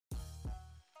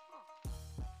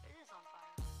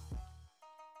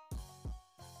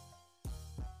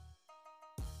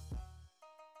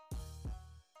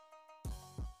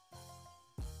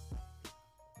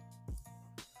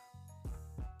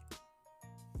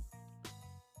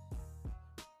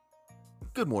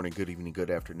Good morning, good evening, good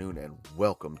afternoon, and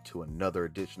welcome to another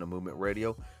edition of Movement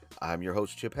Radio. I'm your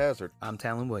host, Chip Hazard. I'm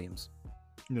Talon Williams.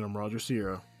 And I'm Roger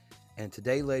Sierra. And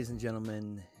today, ladies and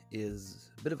gentlemen,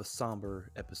 is a bit of a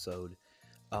somber episode.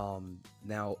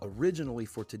 Now, originally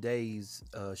for today's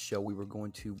show, we were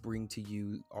going to bring to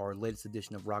you our latest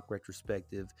edition of Rock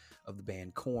Retrospective of the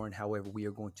band Korn. However, we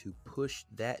are going to push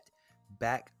that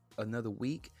back another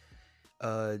week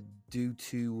due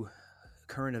to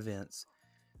current events.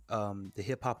 The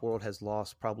hip hop world has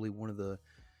lost probably one of the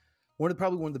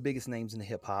biggest names in the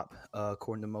hip hop,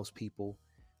 according to most people.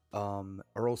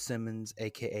 Earl Simmons,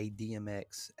 aka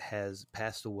DMX, has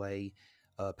passed away.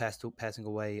 Passing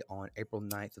away on April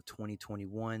 9th of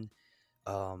 2021.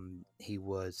 He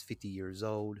was 50 years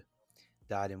old.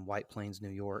 Died in White Plains, New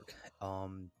York.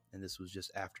 And this was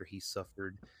just after he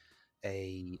suffered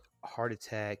a heart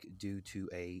attack due to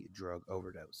a drug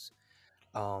overdose.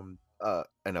 An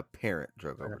apparent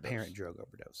drug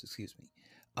overdose. Excuse me.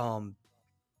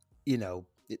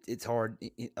 It's hard.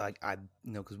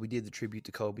 Because we did the tribute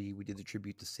to Kobe, we did the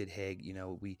tribute to Sid Haig.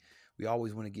 We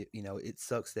always want to get. It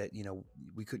sucks that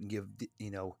we couldn't give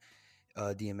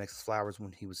DMX flowers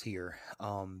when he was here.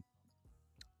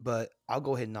 But I'll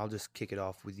go ahead and I'll just kick it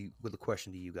off with a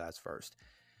question to you guys first.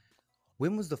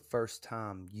 When was the first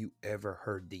time you ever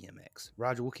heard DMX?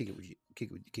 Roger, we'll kick it with you.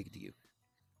 Kick it to you.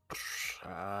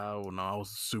 I was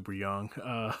super young.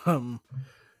 I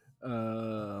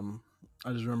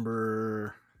just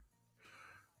remember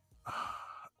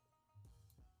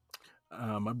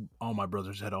all my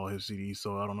brothers had all his CDs,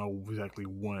 so I don't know exactly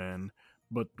when.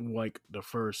 But like the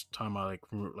first time I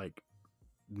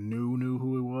knew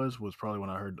who he was probably when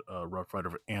I heard Rough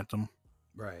Rider Anthem.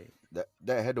 Right. That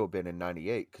had to have been in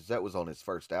 '98 because that was on his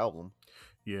first album.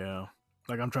 Yeah,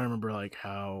 like I'm trying to remember like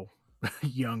how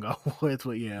young I was,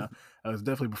 but yeah, it was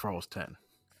definitely before I was 10.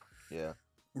 Yeah.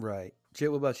 Right. Chip,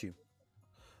 what about you?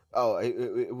 Oh,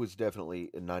 it was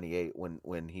definitely in '98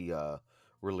 when he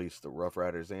released the Rough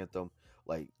Riders anthem.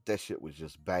 Like that shit was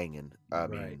just banging. I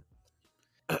mean,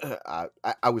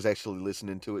 I was actually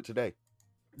listening to it today.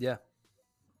 Yeah.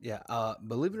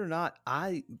 Believe it or not,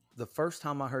 the first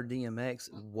time I heard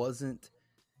DMX wasn't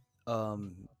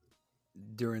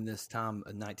during this time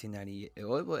of 1998. It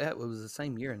was the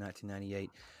same year in 1998.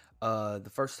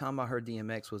 The first time I heard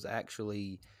DMX was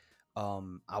actually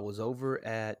I was over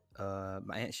at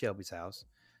my Aunt Shelby's house,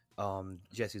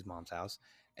 Jesse's mom's house,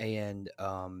 and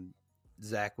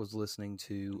Zach was listening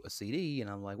to a CD, and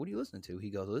I'm like, "What are you listening to?"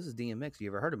 He goes, "Well, this is DMX. You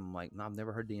ever heard of him?" I'm like, "No, I've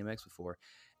never heard DMX before."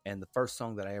 And the first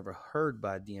song that I ever heard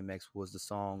by DMX was the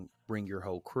song "Bring Your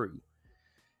Whole Crew,"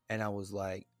 and I was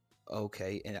like,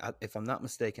 "Okay." And if I'm not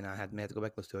mistaken, may have to go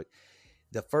back and listen to it.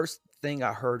 The first thing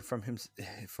I heard from him,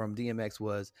 from DMX,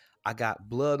 was, "I got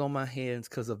blood on my hands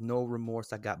because of no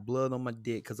remorse. I got blood on my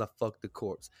dick because I fucked the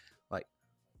corpse." Like,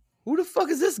 who the fuck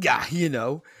is this guy?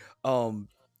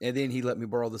 And then he let me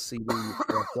borrow the CD,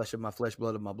 "Flesh of My Flesh,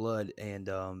 Blood of My Blood," and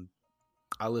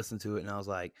I listened to it, and I was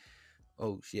like,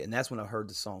 "Oh shit!" And that's when I heard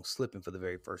the song "Slipping" for the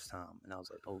very first time, and I was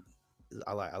like, "Oh,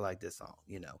 I like this song,"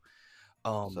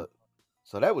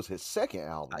 So that was his second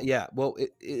album. Yeah, well,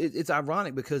 it's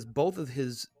ironic because both of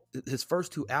his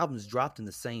first two albums dropped in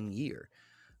the same year.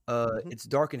 It's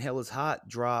Dark and Hell is Hot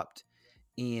dropped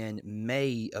in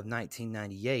May of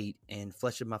 1998, and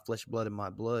Flesh of My Flesh, Blood of My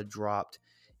Blood dropped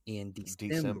in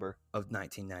December of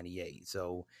 1998.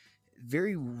 So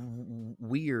very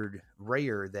weird,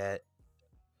 rare that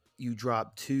you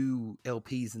drop two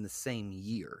LPs in the same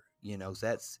year. So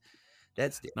that's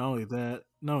Not only that,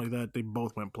 they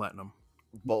both went platinum.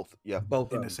 Both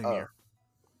in the same year.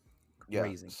 Yeah.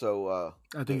 Crazy. So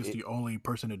I think it's the only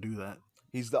person to do that.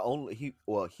 He was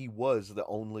the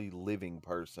only living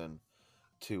person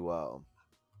to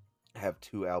have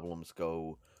two albums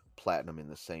go platinum in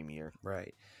the same year.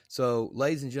 Right. So,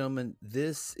 ladies and gentlemen,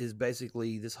 this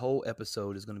whole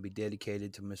episode is going to be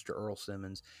dedicated to Mr. Earl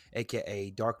Simmons, aka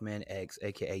Darkman X,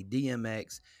 aka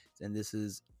DMX, and this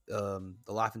is the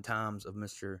life and times of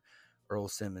Mr. Earl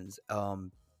Simmons.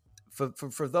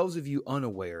 For those of you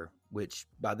unaware, which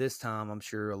by this time I'm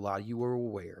sure a lot of you are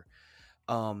aware,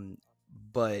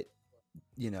 but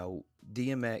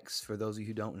DMX, for those of you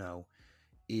who don't know,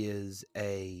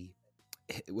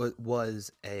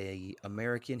 was a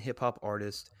American hip hop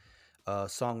artist,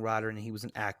 songwriter, and he was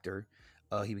an actor.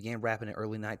 He began rapping in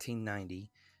early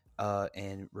 1990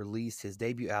 and released his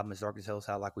debut album, "As Dark as Hell is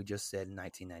Hot," like we just said, in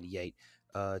 1998.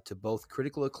 To both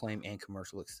critical acclaim and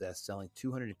commercial success, selling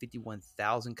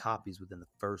 251,000 copies within the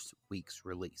first week's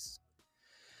release.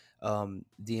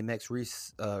 DMX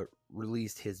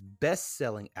released his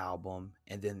best-selling album,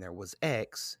 And Then There Was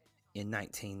X, in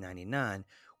 1999,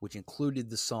 which included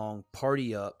the song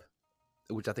Party Up,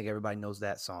 which I think everybody knows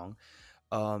that song.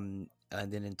 And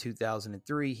then in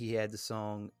 2003, he had the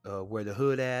song Where the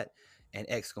Hood At and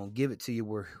X Gonna Give It To You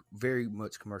were very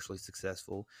much commercially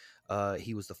successful.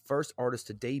 He was the first artist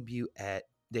to debut an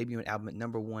album at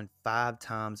number 1 5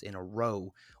 times in a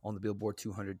row on the Billboard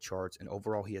 200 charts, and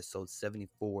overall he has sold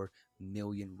 74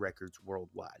 million records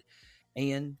worldwide.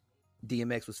 And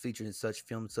DMX was featured in such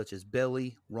films such as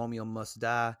Belly, Romeo Must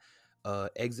Die,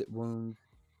 Exit Wound,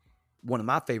 one of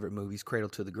my favorite movies, Cradle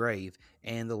to the Grave,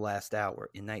 and The Last Hour.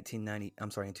 In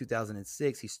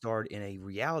 2006, he starred in a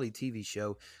reality TV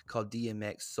show called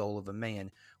DMX Soul of a Man,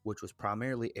 which was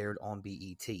primarily aired on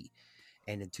BET.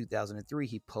 And in 2003,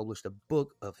 he published a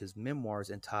book of his memoirs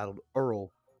entitled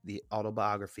Earl, the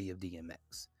autobiography of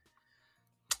DMX.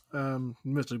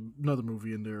 Missed another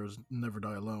movie in there is Never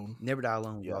Die Alone. Never Die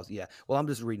Alone was, yeah. Well, I'm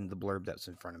just reading the blurb that's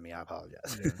in front of me. I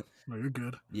apologize. Yeah. No, you're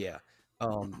good. Yeah.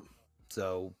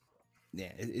 So,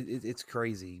 yeah, it's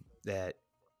crazy that,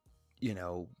 you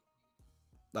know,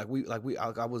 we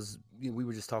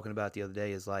were just talking about the other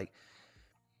day is like,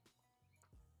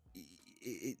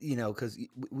 you know, because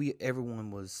everyone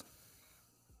was,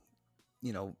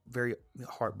 you know, very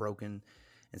heartbroken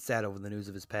and sad over the news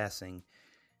of his passing,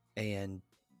 and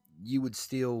you would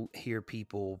still hear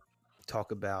people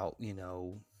talk about, he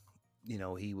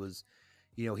was,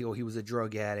 he was a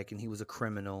drug addict and he was a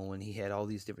criminal and he had all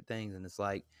these different things, and it's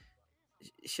like,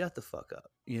 shut the fuck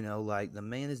up, like the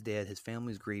man is dead, his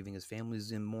family's grieving, his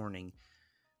family's in mourning.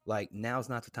 Like, now's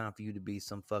not the time for you to be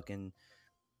some fucking,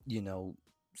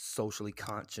 socially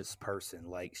conscious person.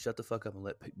 Like, shut the fuck up and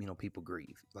let people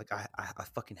grieve. Like, I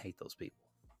fucking hate those people.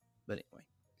 But anyway,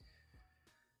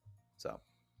 so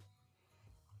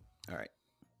all right,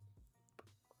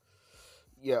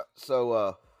 yeah.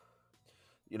 So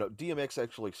DMX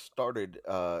actually started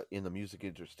in the music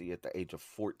industry at the age of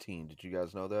 14. Did you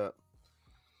guys know that?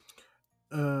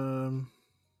 I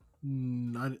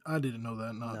didn't know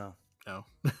that. No.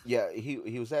 Yeah,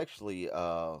 he was actually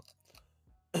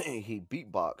he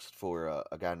beatboxed for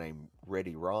a guy named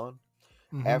Reddy Ron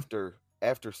after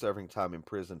serving time in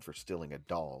prison for stealing a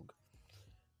dog.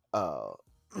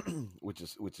 Which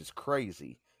is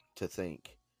crazy to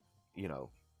think,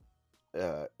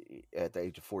 at the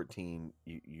age of 14,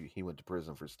 he went to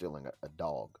prison for stealing a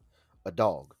dog. A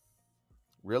dog.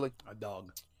 Really? A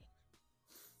dog.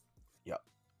 Yeah.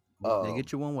 They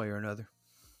get you one way or another.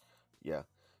 Yeah.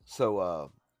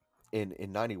 So in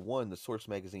 91, the Source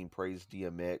magazine praised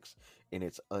DMX in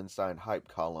its unsigned hype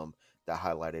column that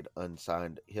highlighted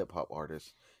unsigned hip hop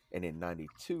artists. And in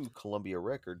 92, Columbia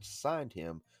Records signed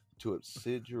him to its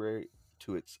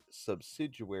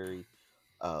subsidiary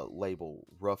label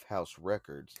Rough House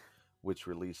Records, which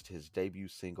released his debut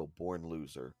single Born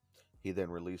Loser. He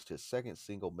then released his second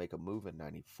single Make a Move in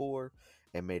 94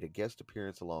 and made a guest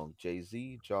appearance along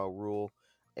Jay-Z, Ja Rule,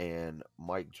 and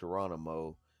Mike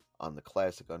Geronimo on the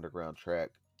classic underground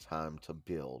track Time to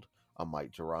Build on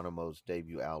Mike Geronimo's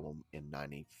debut album in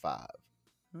 95.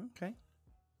 Okay.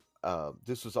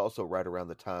 This was also right around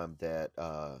the time that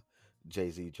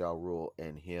Jay-Z, Ja Rule,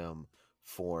 and him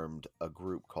formed a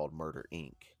group called Murder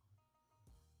Inc.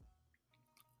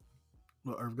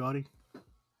 What, Irv Gotti?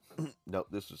 No,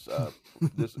 this was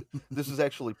this is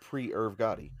actually pre-Irv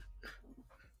Gotti.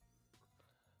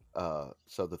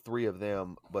 So the three of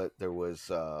them, but there was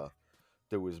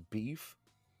beef,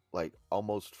 like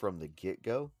almost from the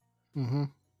get-go,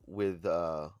 with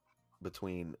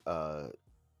between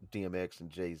DMX and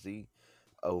Jay-Z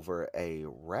over a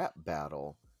rap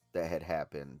battle that had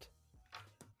happened,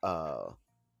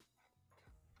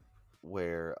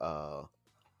 where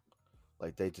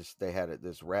like they had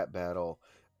this rap battle,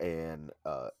 and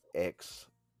X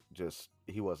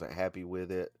he wasn't happy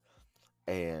with it,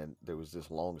 and there was this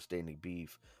long-standing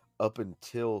beef up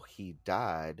until he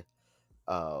died.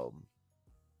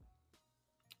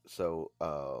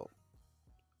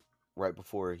 Right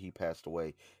before he passed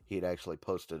away, he had actually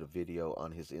posted a video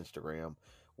on his Instagram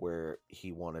where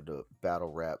he wanted to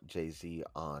battle rap Jay-Z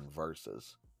on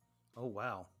Versus. Oh,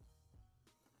 wow.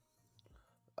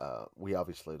 We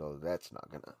obviously know that's not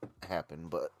gonna happen,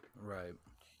 but right,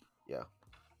 yeah.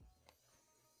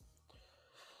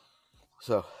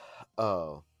 So,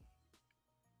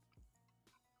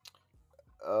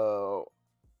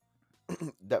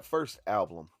 that first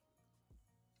album,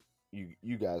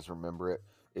 you guys remember it?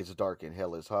 It's Dark and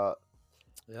Hell is Hot.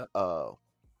 Yep.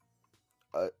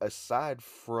 Aside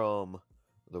from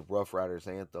the Rough Riders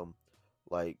anthem,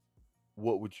 like,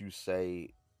 what would you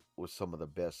say was some of the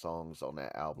best songs on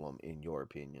that album in your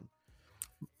opinion?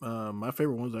 My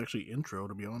favorite one was actually Intro,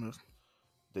 to be honest.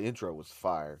 The intro was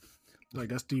fire. Like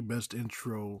that's the best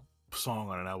intro song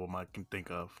on an album I can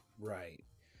think of. Right.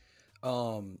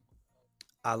 Um,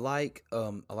 I like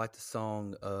the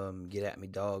song "Get at Me,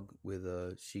 Dog" with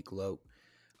Chic Lope.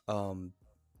 Um,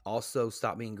 also,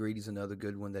 "Stop Being Greedy" is another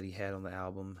good one that he had on the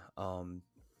album.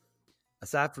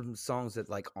 Aside from songs that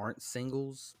like aren't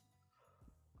singles,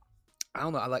 I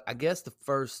don't know. I guess the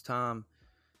first time.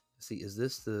 See, is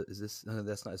this? No,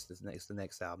 that's not. It's the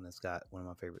next album that's got one of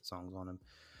my favorite songs on him.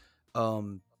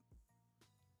 Um,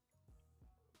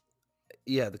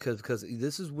 yeah, because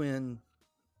this is when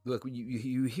look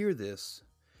you hear this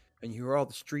and you hear all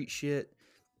the street shit,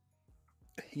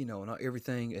 and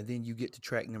everything, and then you get to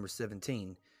track number 17,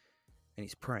 and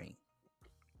he's praying,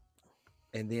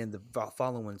 and then the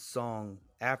following song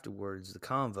afterwards, the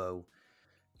convo,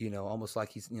 almost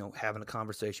like he's having a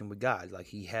conversation with God, like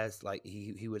he has like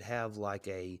he would have like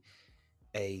a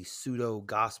pseudo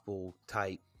gospel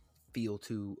type feel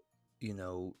to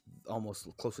almost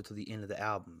closer to the end of the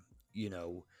album,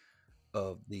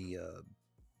 of the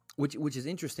which is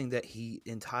interesting that he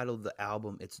entitled the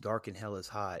album "It's Dark and Hell is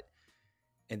Hot,"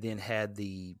 and then had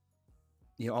the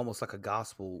almost like a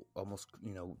gospel almost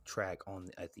track on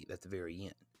at the very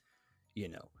end. you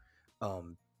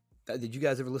know did you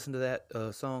guys ever listen to that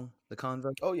song, The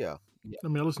Convo? Oh yeah, Yeah. I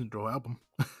mean, I listened to the whole album.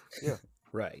 yeah.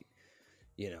 Right.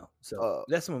 So Uh,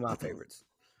 that's some of my favorites.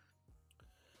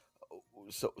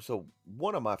 so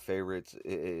one of my favorites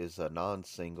is a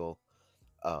non-single.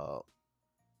 Uh,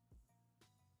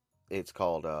 it's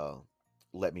called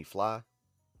 "Let Me Fly."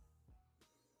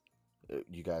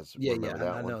 You guys remember that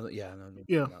I one? know. Yeah, I know.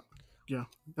 Yeah. Yeah,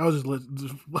 I was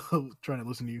just trying to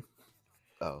listen to you.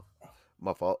 Oh,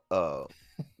 my fault.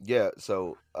 Yeah.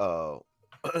 So,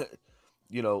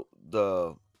 you know,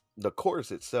 the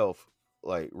chorus itself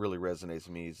like really resonates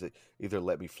with me. Is it either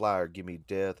 "Let me fly" or "Give me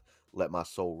death"? Let my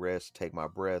soul rest, take my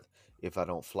breath. If I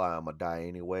don't fly, I'ma die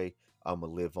anyway. I'ma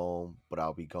live on, but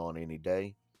I'll be gone any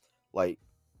day. Like,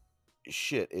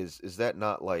 shit, is that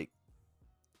not like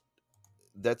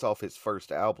that's off his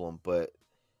first album? But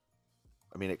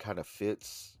I mean, it kind of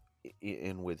fits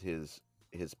in with his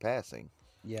passing.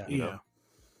 Yeah. You know?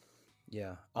 Yeah,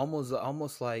 Yeah,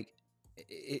 almost like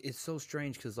it's so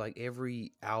strange because like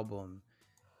every album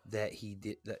that he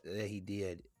did,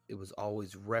 it was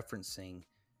always referencing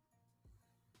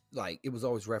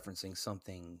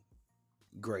something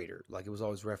greater. Like it was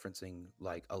always referencing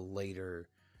like a later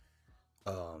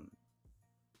um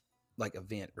like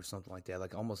event or something like that.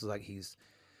 Like almost like he's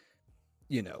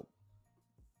you know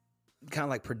kind of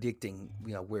like predicting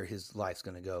where his life's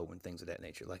going to go and things of that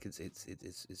nature. Like it's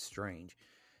strange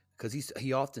because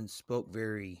he often spoke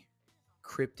very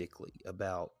cryptically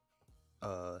about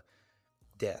uh,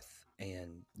 death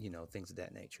and things of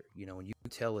that nature. And you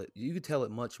could tell it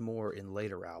much more in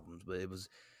later albums, but it was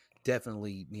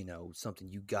definitely something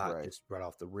you got Right. just right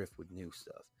off the riff with new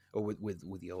stuff or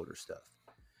with the older stuff.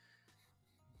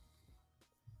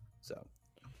 So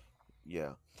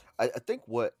Yeah. I think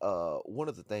what one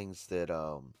of the things that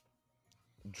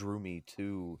drew me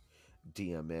to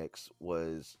DMX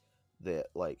was that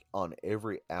like on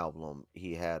every album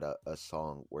he had a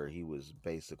song where he was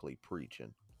basically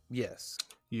preaching. yes,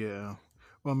 yeah.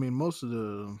 Well, I mean,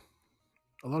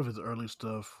 a lot of his early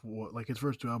stuff, like his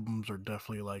first two albums, are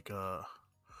definitely like a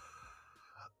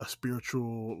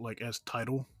spiritual, like as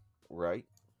title, Right?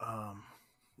 um,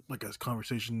 like a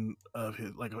conversation of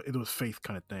his, like it was faith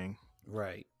kind of thing.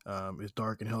 right, It's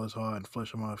dark and hell is hot, and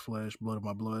flesh of my flesh, blood of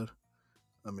my blood.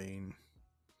 I mean,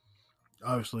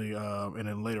 obviously, and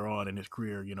then later on in his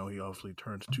career, he obviously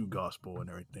turns to gospel and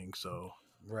everything. So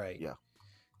right. Yeah.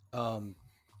 Um,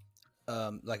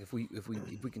 like if we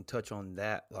can touch on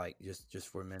that, like just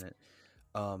for a minute,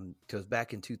 because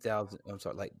back in 2000, I'm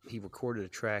sorry, like he recorded a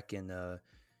track in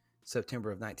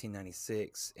September of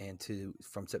 1996, and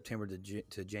from September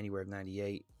to January of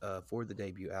 '98 for the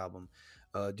debut album.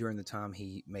 During the time,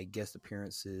 he made guest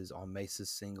appearances on Mace's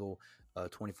single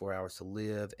 "24 Hours to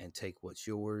Live" and "Take What's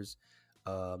Yours."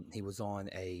 He was on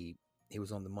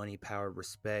the Money, Power,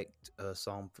 Respect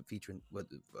song featuring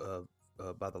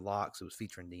by the Locks. It was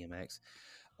featuring DMX.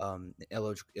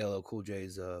 LL Cool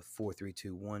J's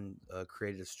 4321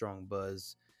 created a strong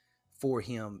buzz for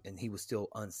him, and he was still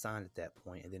unsigned at that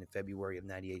point. And then in February of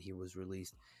 '98, he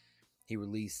released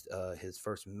his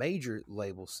first major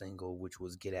label single, which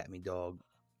was "Get at Me, Dog"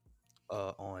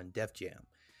 on Def Jam,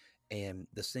 and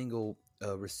the single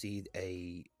received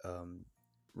a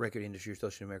Record Industry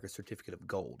Association of America certificate of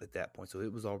gold at that point, so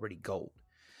it was already gold.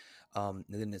 And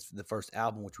then the first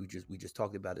album, which we just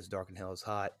talked about, is "Dark and Hell Is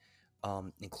Hot,"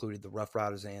 included the Rough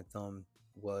Riders anthem,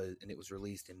 and it was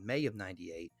released in May of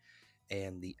 '98.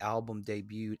 and the album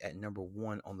debuted at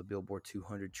 #1 on the Billboard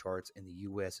 200 charts in the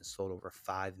U.S. and sold over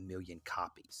 5 million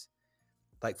copies.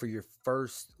 Like for your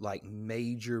first like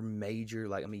major,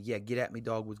 like I mean, yeah, Get At Me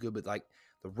Dog was good, but like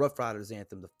the Rough Riders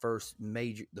anthem, the first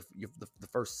major, the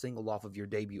first single off of your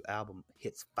debut album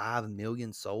hits 5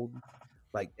 million sold.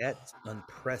 Like that's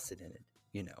unprecedented,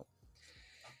 you know.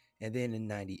 And then in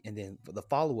 90, and then the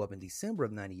follow up in December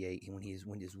of 98,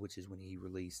 which is when he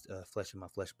released Flesh of My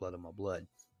Flesh, Blood of My Blood.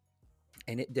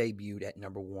 And it debuted at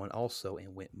 #1 also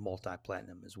and went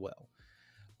multi-platinum as well.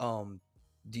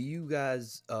 Do you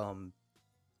guys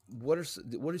what are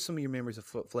some of your memories of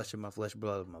Flesh of My Flesh,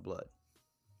 Blood of My Blood?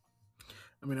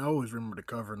 I mean, I always remember the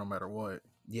cover no matter what.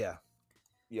 Yeah.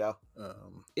 Yeah.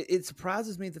 It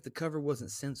surprises me that the cover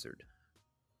wasn't censored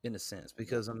in a sense,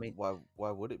 because I mean, why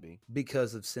would it be?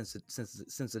 Because of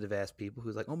sensitive ass people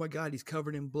who's like, oh my god, he's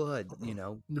covered in blood, you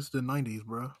know. This is the 90s,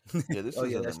 bro. Yeah, this is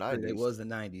in the 90s. It was the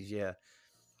 90s, yeah.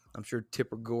 I'm sure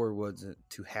Tipper Gore wasn't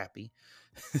too happy.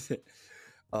 You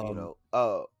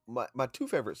know, my two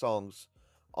favorite songs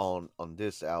on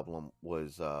this album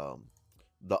was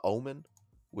The Omen,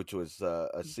 which was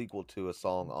a sequel to a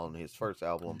song on his first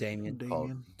album,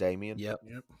 called Damien. Yep.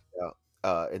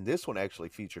 And this one actually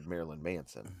featured Marilyn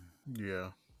Manson.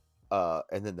 Yeah.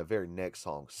 And then the very next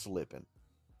song, Slippin'.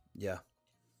 Yeah.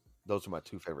 Those are my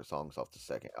two favorite songs off the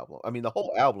second album. I mean, the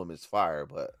whole album is fire,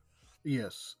 but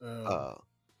yes. I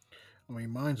mean,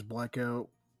 mine's Blackout,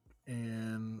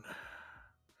 and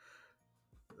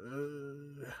I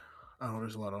don't know,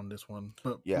 there's a lot on this one,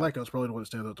 but yeah. Blackout's probably the one that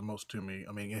stands out the most to me.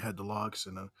 I mean, it had the Lox,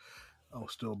 and I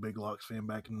was still a big Lox fan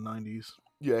back in the 90s.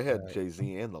 Yeah, it had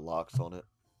Jay-Z and the Lox on it.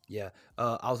 Yeah,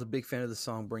 I was a big fan of the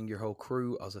song "Bring Your Whole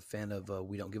Crew." I was a fan of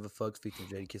 "We Don't Give a Fuck" featuring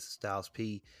Jadakiss and Styles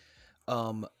P.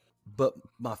 But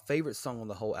my favorite song on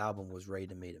the whole album was "Ready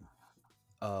to Meet Him."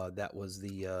 That was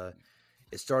the.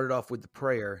 It started off with the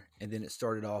prayer, and then it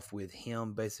started off with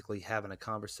him basically having a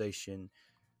conversation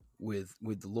with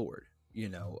the Lord. You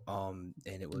know, and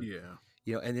it was you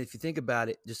know, and if you think about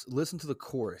it, just listen to the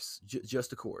chorus,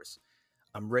 just the chorus.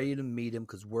 I'm ready to meet him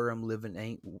because where I'm living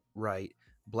ain't right.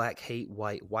 Black hate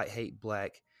white, white hate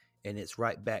black, and it's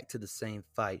right back to the same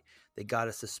fight. They got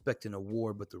us suspecting a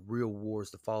war, but the real war is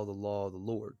to follow the law of the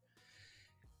Lord.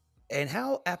 And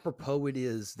how apropos it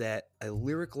is that a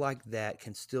lyric like that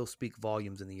can still speak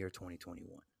volumes in the year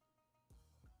 2021.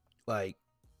 Like,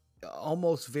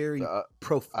 almost very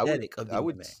prophetic of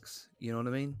DMX. You know what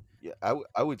I mean? Yeah,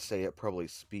 I would say it probably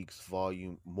speaks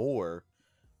volume more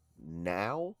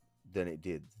now than it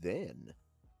did then.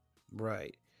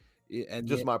 Right. And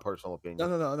just my personal opinion.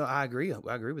 No. I agree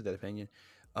with that opinion.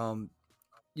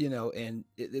 You know, and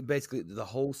it basically the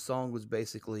whole song was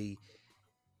basically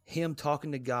him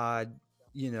talking to God.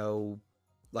 You know,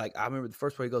 like I remember the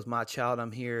first part he goes, "My child,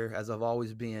 I'm here as I've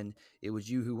always been. It was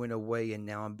you who went away, and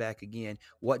now I'm back again.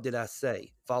 What did I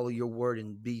say? Follow your word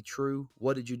and be true.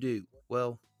 What did you do?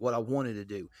 Well, what I wanted to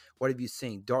do. What have you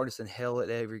seen? Darkness and hell at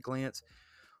every glance.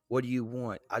 What do you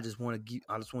want? I just want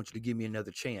you to give me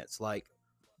another chance." Like.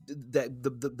 That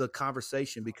the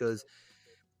conversation, because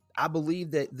I believe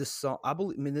that this song, I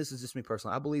mean, this is just me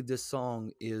personally. I believe this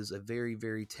song is a very,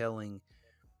 very telling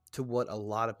to what a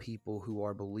lot of people who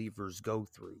are believers go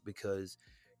through, because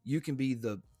you can be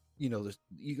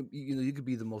you could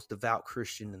be the most devout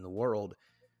Christian in the world.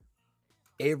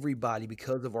 Everybody,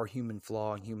 because of our human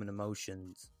flaw and human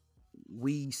emotions,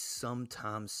 we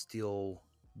sometimes still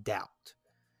doubt.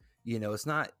 You know, it's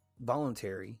not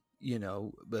voluntary. You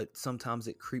know, but sometimes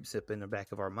it creeps up in the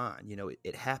back of our mind. You know,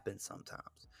 it happens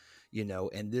sometimes, you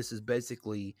know, and this is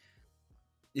basically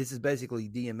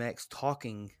DMX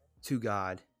talking to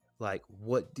God, like,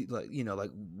 what do you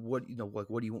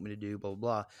want me to do? Blah, blah,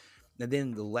 blah. And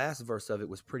then the last verse of it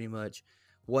was pretty much,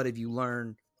 what have you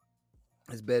learned?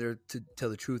 It's better to tell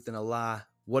the truth than a lie.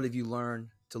 What have you learned?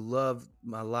 To love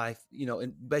my life, you know,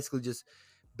 and basically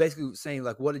saying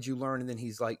like, what did you learn? And then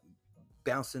he's like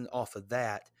bouncing off of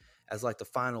that as like the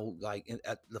final,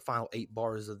 at the final 8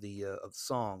 bars of the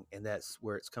song, and that's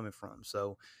where it's coming from.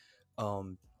 So,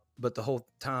 but the whole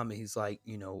time he's like,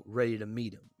 you know, ready to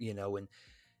meet him, you know, and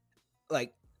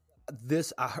like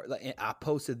this, I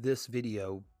posted this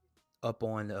video up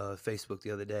on Facebook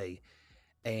the other day,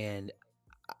 and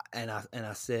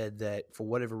I said that for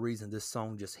whatever reason, this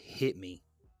song just hit me,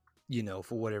 you know,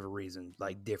 for whatever reason,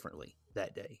 like differently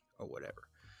that day or whatever.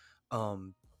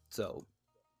 So.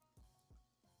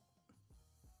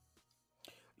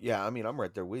 Yeah, I mean, I'm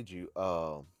right there with you.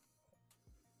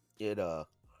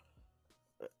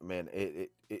 Man,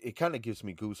 it kind of gives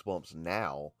me goosebumps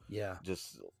now. Yeah,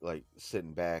 just like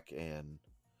sitting back and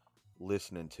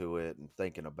listening to it and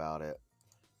thinking about it.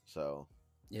 So,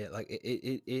 Yeah, like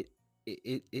it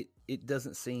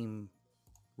doesn't seem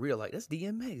real. Like that's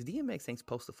DMX. DMX ain't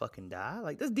supposed to fucking die.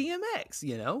 Like that's DMX,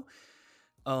 you know.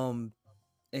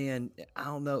 And I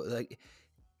don't know, like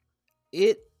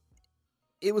it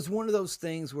was one of those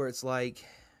things where it's like,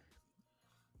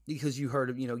 because you heard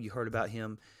about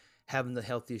him having the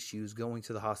health issues, going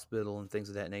to the hospital and things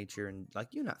of that nature, and like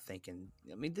you're not thinking,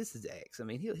 I mean, this is X. I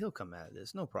mean, he'll come out of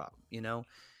this, no problem, you know.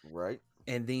 Right.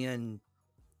 And then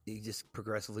he just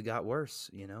progressively got worse,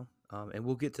 you know. And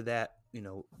we'll get to that, you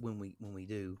know, when we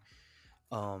do.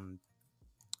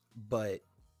 But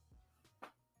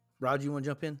Rod, you want to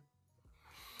jump in?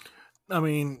 I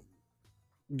mean,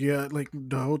 yeah, like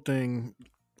the whole thing.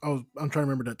 I'm trying to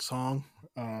remember that song,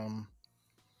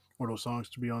 or those songs,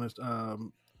 to be honest.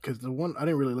 Because the one I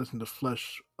didn't really listen to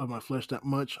 "Flesh of My Flesh" that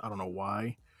much. I don't know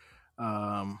why.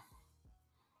 I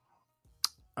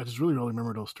just really don't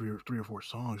remember those three or four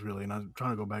songs really, and I'm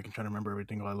trying to go back and try to remember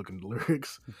everything while I look at the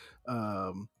lyrics.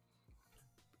 And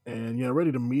yeah,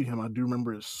 "Ready to Meet Him," I do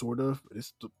remember it sort of.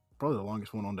 It's probably the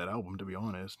longest one on that album, to be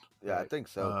honest. Yeah, I think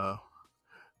so.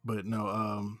 But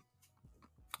no,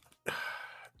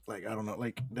 like I don't know,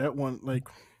 like that one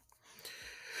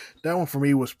for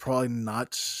me was probably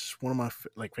not one of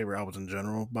my favorite albums in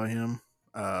general by him.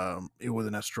 It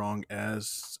wasn't as strong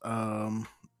as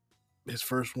his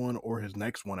first one or his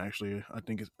next one. Actually, I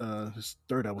think his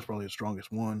third album was probably his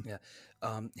strongest one. Yeah,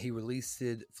 he released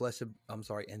and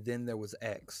then there was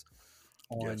X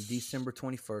on December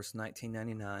 21st,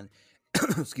 1999.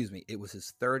 Excuse me. It was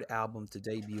his third album to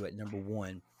debut at number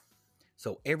 1.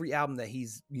 So every album that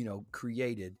he's, you know,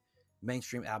 created,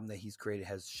 mainstream album that he's created,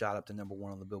 has shot up to number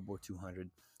 1 on the Billboard 200.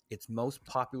 Its most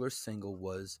popular single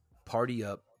was "Party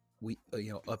Up,"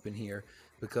 up in here,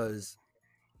 because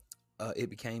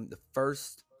it became the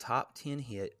first top 10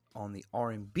 hit on the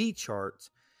R&B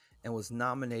charts and was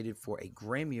nominated for a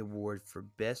Grammy Award for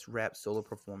Best Rap Solo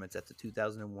Performance at the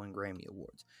 2001 Grammy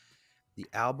Awards. The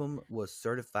album was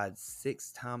certified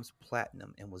 6 times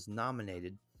platinum and was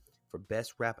nominated for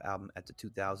Best Rap Album at the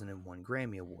 2001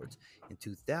 Grammy Awards. In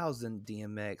 2000,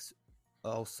 DMX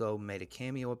also made a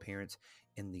cameo appearance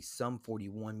in the Sum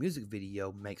 41 music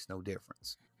video "Makes No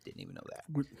Difference." Didn't even know that.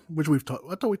 Which we've talked.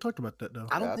 I thought we talked about that though.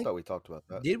 I thought we talked about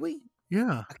that. Did we?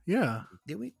 Yeah.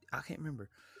 Did we? I can't remember.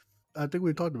 I think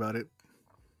we talked about it.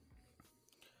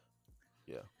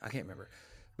 Yeah, I can't remember,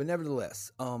 but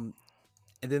nevertheless, and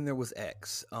then there was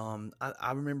X.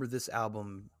 I remember this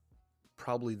album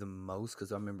probably the most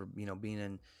because I remember, you know, being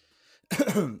in,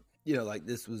 you know, like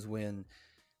this was when,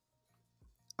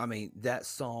 I mean, that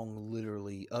song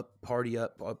literally "Party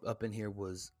Up" in here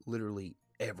was literally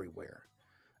everywhere.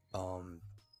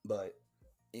 But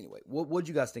anyway, what'd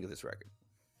you guys think of this record?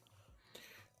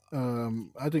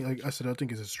 I think, like I said, I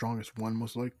think it's his strongest one,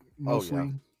 mostly. Oh, yeah.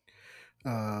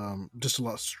 Just a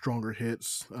lot stronger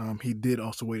hits. He did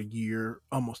also wait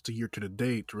almost a year to the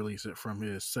date, to release it from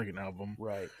his second album.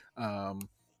 Right.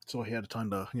 So he had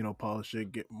time to, you know, polish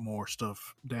it, get more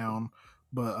stuff down.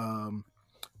 But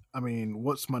I mean,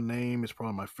 "What's My Name" is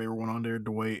probably my favorite one on there.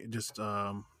 The way it just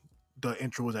the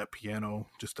intro was that piano,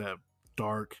 just that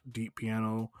dark, deep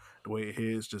piano. The way it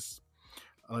hits, just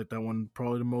I like that one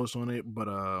probably the most on it. But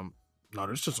no,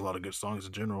 there's just a lot of good songs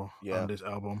in general on this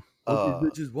album. What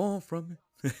these bitches want from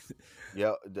me.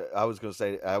 Yeah, I was just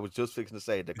fixing to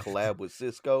say the collab with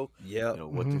Cisco. Yeah, you know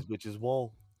what these bitches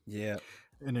want. Yeah,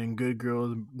 and then "Good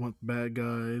Girls Want Bad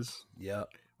Guys." Yeah,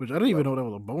 which I didn't even know that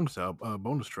was a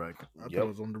bonus track. I thought it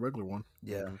was on the regular one.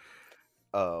 Yeah.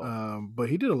 But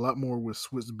he did a lot more with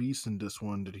Swizz Beatz in this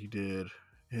one than he did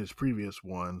his previous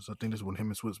ones. I think this is when him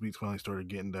and Swizz Beatz finally started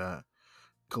getting that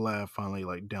collab finally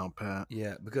like down pat.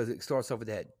 Yeah, because it starts off with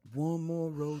that "one more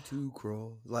road to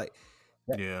crawl." Like,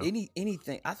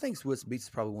 anything. I think Swizz Beatz is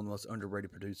probably one of the most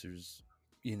underrated producers,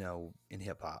 you know, in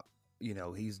hip hop. You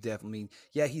know, he's definitely,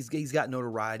 he's got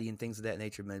notoriety and things of that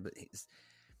nature, man. But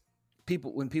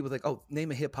when people think, oh,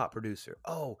 name a hip hop producer.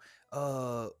 Oh,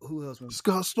 who else?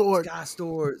 Scott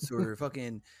Storch or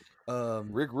fucking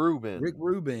Rick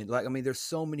Rubin. Like, I mean, there's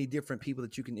so many different people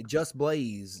that you can, Just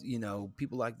Blaze, you know,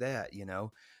 people like that, you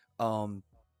know.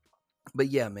 But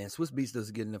yeah, man, Swizz Beatz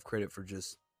doesn't get enough credit for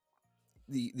just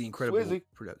the incredible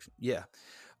production. Yeah.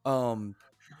 But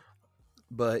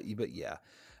yeah.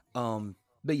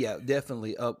 But yeah,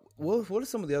 definitely. What are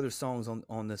some of the other songs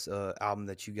on this album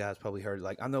that you guys probably heard?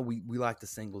 Like, I know we like the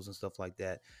singles and stuff like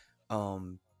that.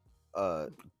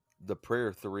 The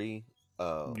Prayer 3.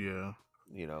 Yeah.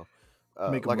 You know,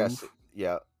 like I said,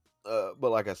 yeah. But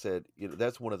like I said, you know,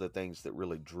 that's one of the things that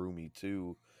really drew me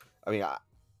to. I mean,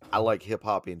 I like hip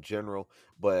hop in general,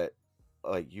 but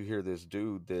like you hear this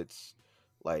dude that's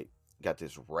like got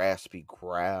this raspy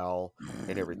growl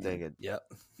and everything. And Yep.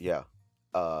 yeah.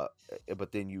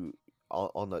 But then you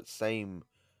on that same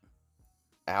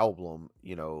album,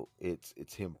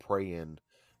 it's him praying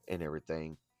and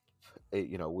everything,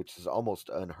 which is almost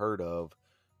unheard of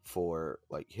for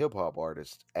like hip hop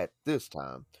artists at this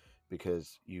time,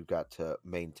 because you've got to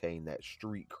maintain that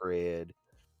street cred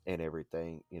and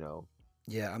everything.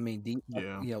 Yeah, I mean,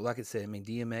 Yeah. like I said, I mean,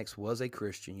 DMX was a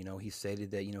Christian. He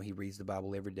stated that he reads the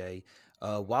Bible every day.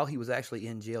 While he was actually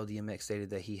in jail, DMX stated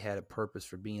that he had a purpose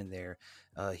for being there.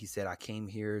 He said, "I came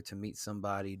here to meet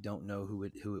somebody. Don't know who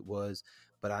it was,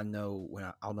 but I'll know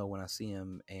when I see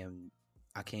him, and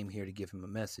I came here to give him a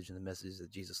message, and the message is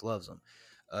that Jesus loves him."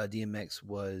 DMX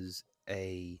was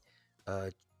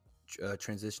uh, a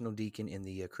transitional deacon in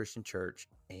the Christian church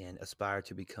and aspired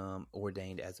to become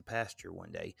ordained as a pastor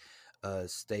one day,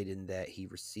 stating that he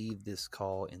received this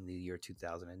call in the year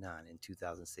 2009. In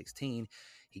 2016,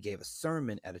 he gave a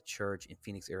sermon at a church in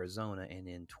Phoenix, Arizona, and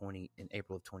in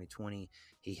April of 2020,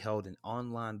 he held an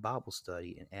online Bible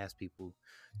study and asked people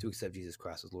to accept Jesus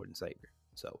Christ as Lord and Savior.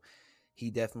 So he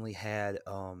definitely had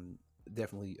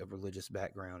definitely a religious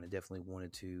background and definitely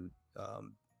wanted to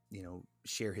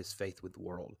share his faith with the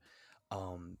world.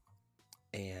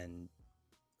 And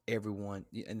everyone,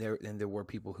 and there were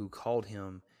people who called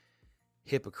him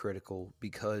hypocritical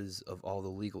because of all the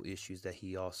legal issues that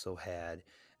he also had,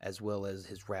 as well as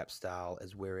his rap style,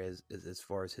 as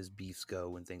far as his beefs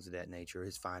go and things of that nature,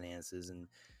 his finances and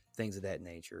things of that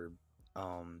nature.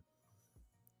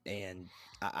 And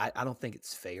I don't think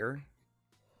it's fair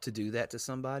to do that to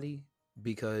somebody,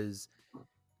 because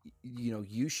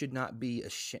you should not be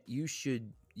you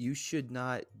should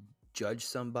not judge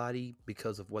somebody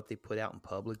because of what they put out in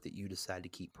public that you decide to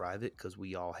keep private, because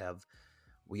we all have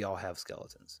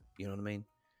skeletons. You know what I mean?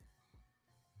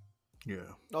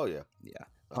 Yeah. Oh yeah. Yeah.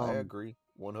 I agree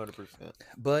 100%.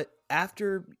 But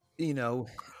after,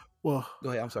 well, go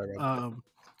ahead. I'm sorry.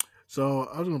 So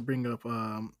I was going to bring up,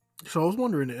 so I was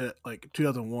wondering at like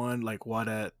 2001, like why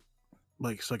that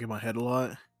like stuck in my head a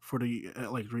lot for the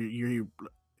year.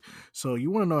 So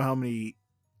you want to know how many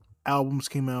albums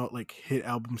came out, like hit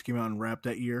albums came out in rap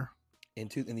that year? In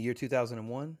the year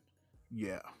 2001?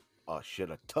 Yeah. Oh shit,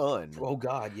 a ton. Oh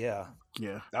God, yeah.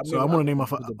 Yeah. So I'm gonna name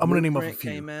off. I'm gonna name off a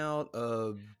few. Came out.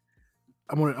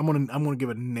 I'm gonna give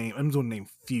a name. I'm just gonna name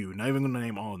a few. Not even gonna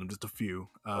name all of them. Just a few.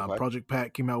 Okay. Project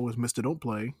Pat came out with Mr. Don't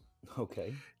Play.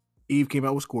 Okay. Eve came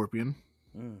out with Scorpion.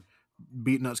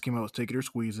 Beatnuts came out with Take It or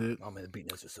Squeeze It. Oh man, the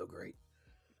Beatnuts are so great.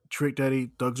 Trick Daddy,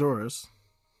 Doug Zoris.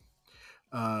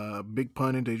 Big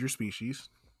Pun, Endangered Species.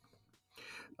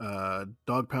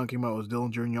 Dog Pound came out with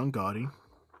Dillinger and Young Gotti.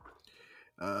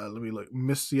 Let me look.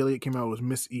 Miss Elliott came out with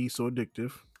Miss E, So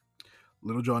Addictive.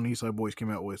 Little John and Eastside Boys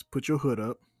came out with Put Your Hood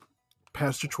Up.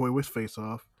 Pastor Troy with Face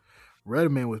Off.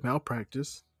 Redman with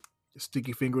Malpractice.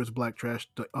 Sticky Fingers, Black Trash,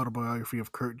 the autobiography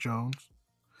of Kurt Jones.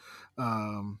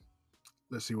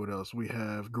 Let's see what else. We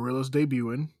have Gorillaz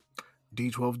debuting.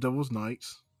 D12 Devil's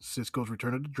Nights. Cisco's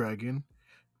Return of the Dragon.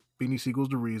 Beanie Siegel's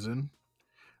The Reason.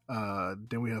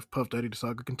 Then we have Puff Daddy, The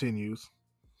Saga Continues.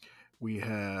 We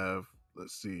have,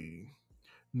 let's see,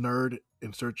 Nerd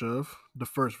in Search of, the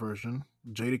first version.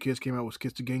 Jada Kiss came out with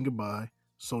Kiss the Gang Goodbye.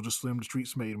 Soulja Slim, The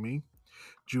Streets Made Me.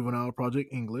 Juvenile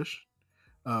Project English.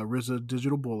 RZA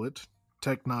Digital Bullet.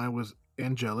 Tech Nine was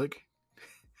Angelic.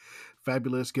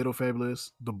 Fabulous, Ghetto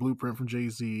Fabulous. The Blueprint from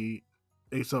Jay-Z.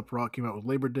 A$AP Rock came out with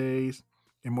Labor Days.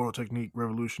 Immortal Technique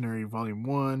Revolutionary Volume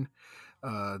 1.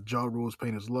 Ja Rule's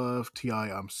Pain is Love.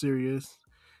 T.I. I'm Serious.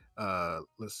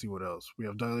 Let's see what else. We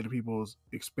have Dilated People's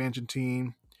Expansion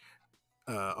Team.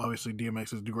 Obviously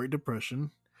DMX's The Great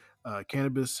Depression.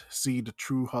 Cannabis Seed, The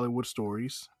True Hollywood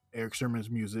Stories. Eric Sermon's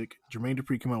Music. Jermaine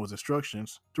Dupri came out with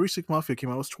Instructions. 3 6 Mafia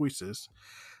came out with Choices.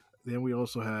 Then we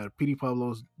also had P.D.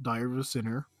 Pablo's Diary of a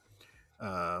Sinner.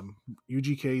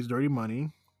 UGK's Dirty Money.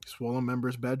 Swollen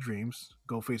Members Bad Dreams.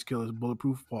 Ghostface Killer's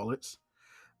Bulletproof Wallets.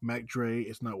 Mac Dre,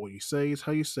 It's Not What You Say, It's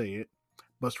How You Say It.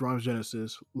 Busta Rhymes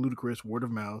Genesis. Ludacris, Word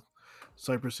of Mouth.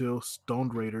 Cypress Hill,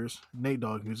 Stoned Raiders. Nate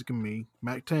Dogg, Music and Me.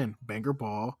 Mac 10, Banger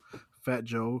Ball. Fat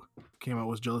Joe came out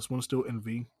with Jealous One Still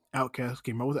Envy. Outkast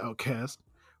came out with Outkast.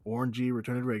 Warren G,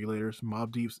 Return of the Regulators.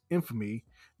 Mobb Deep's Infamy.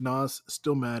 Nas,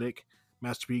 Stillmatic.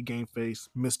 Master P, Game Face.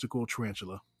 Mystical,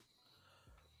 Tarantula.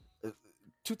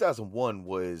 2001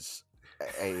 was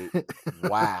a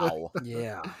wow.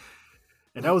 Yeah.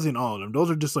 And that was in all of them.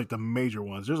 Those are just like the major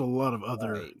ones. There's a lot of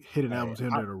other hidden albums in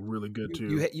there that are really good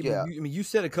too. You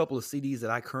said a couple of CDs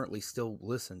that I currently still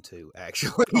listen to,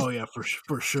 actually. Oh yeah, for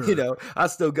sure. I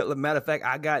still got. Matter of fact,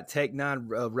 I got Tech Nine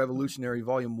Revolutionary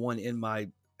Volume 1 in my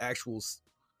actual.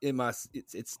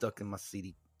 It's stuck in my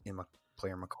CD in my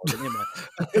player in my car.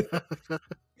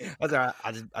 That's all right.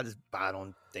 I just buy it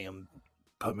on damn.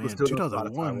 Oh man,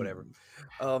 2001, whatever.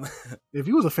 If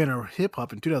you was a fan of hip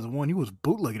hop in 2001, you was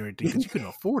bootlegging everything because you couldn't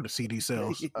afford the CD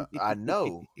sales. I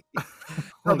know.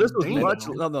 No, this was much.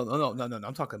 No.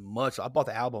 I'm talking much. I bought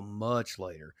the album much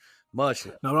later. Much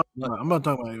later. No, I'm not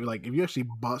talking about like if you actually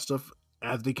bought stuff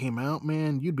as they came out,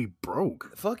 man, you'd be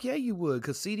broke. Fuck yeah, you would,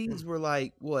 because CDs were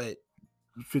like what,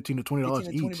 $15 to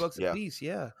 $20 each. $20 a piece.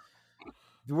 Yeah.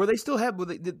 Were they still have? Were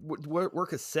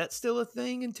cassettes still a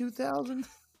thing in 2000?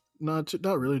 No,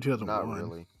 not really. 2001. Not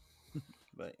really.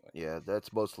 But anyway. Yeah,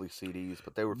 that's mostly CDs,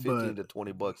 but they were $15 to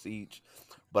 $20 each.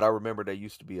 But I remember there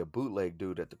used to be a bootleg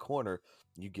dude at the corner.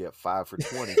 You get 5 for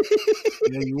 $20.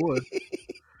 Yeah, you would.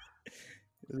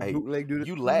 Hey, bootleg dude.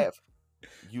 You laugh.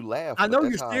 You laugh. I know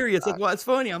you're serious. That's why it's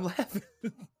funny. I'm laughing.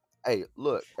 Hey,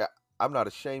 look, I'm not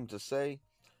ashamed to say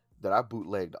that I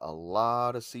bootlegged a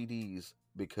lot of CDs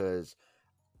because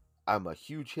I'm a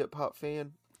huge hip hop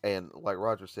fan, and like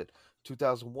Roger said,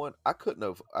 2001, I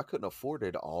couldn't afford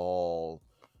it all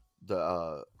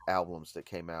the albums that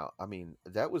came out. I mean,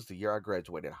 that was the year I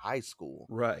graduated high school.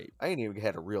 Right. I ain't even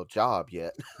had a real job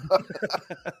yet.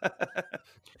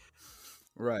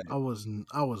 Right. I was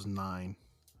 9.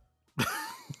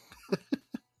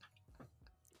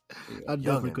 I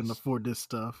definitely couldn't afford this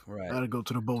stuff. Right. I had to go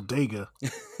to the bodega.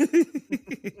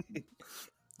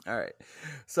 All right.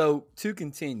 So to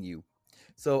continue,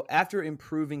 so after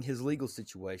improving his legal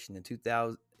situation in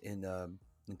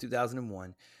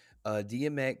 2001,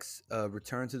 DMX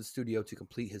returned to the studio to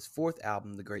complete his fourth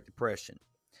album, The Great Depression.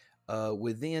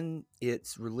 Within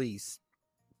its release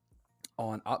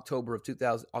on October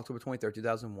 23rd,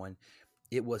 2001,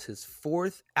 it was his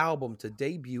fourth album to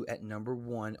debut at number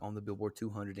 1 on the Billboard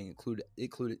 200 and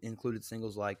included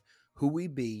singles like Who We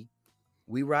Be,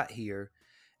 We Right Here,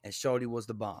 and Shawty Was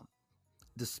the Bomb.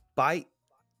 Despite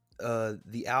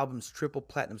the album's triple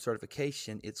platinum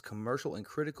certification, its commercial and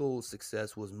critical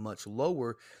success was much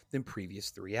lower than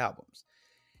previous 3 albums.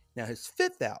 Now, his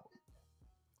fifth album,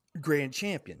 Grand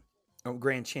Champ,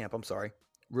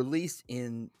 released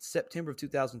in September of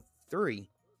 2003,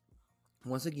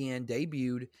 once again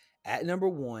debuted at number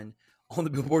 1 on the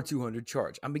Billboard 200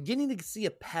 chart. I'm beginning to see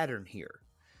a pattern here.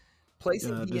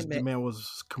 Placing this man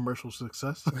was commercial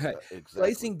success. Right. Exactly.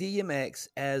 Placing DMX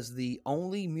as the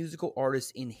only musical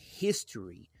artist in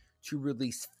history to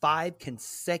release 5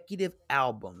 consecutive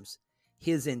albums,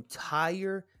 his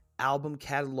entire album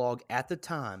catalog at the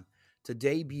time, to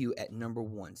debut at number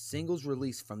 1. Singles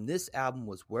released from this album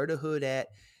was Where the Hood At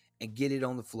and Get It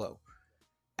on the Flow.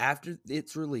 After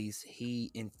its release, he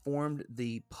informed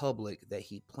the public that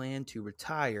he planned to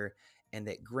retire and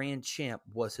that Grand Champ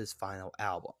was his final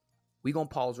album. We're going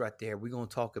to pause right there. We're going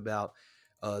to talk about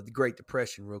the Great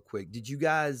Depression real quick. Did you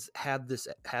guys have this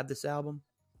album?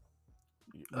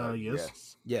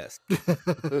 Yes. Yes.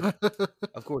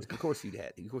 Of course you'd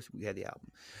had it. Of course we had the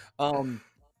album.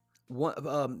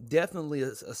 Definitely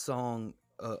a song.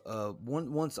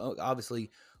 One song,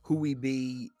 obviously, Who We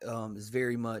Be is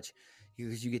very much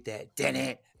because you get that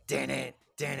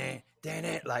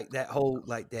like that whole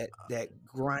that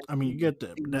grind. I mean, you get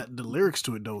the lyrics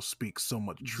to it though speak so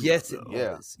much truth. Yes, it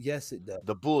does. Yes, it does.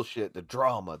 The bullshit, the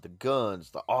drama, the guns,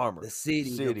 the armor, the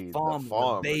city, the farm,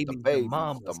 the baby, the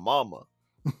mama.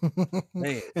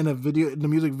 Man. And the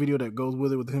music video that goes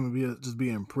with him just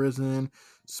being in prison,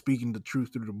 speaking the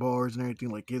truth through the bars and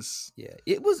everything. Like it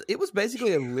was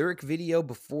basically a lyric video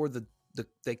before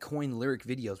they coined lyric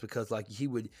videos, because like he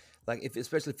would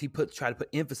especially if he tried to put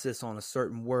emphasis on a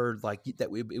certain word, like that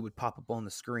it would pop up on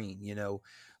the screen,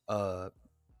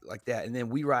 like that. And then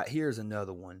We Right Here is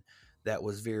another one that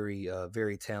was very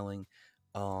very telling.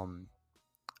 And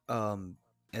then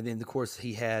of course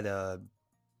he had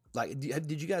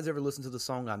did you guys ever listen to the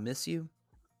song I Miss You?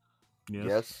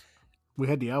 Yes. We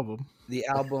had the album.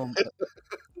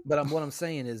 But what I'm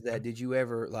saying is that did you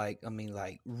ever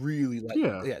really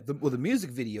the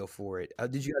music video for it?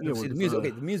 Did you guys ever see the music?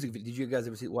 Okay, the music. Did you guys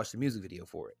ever watch the music video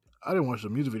for it? I didn't watch the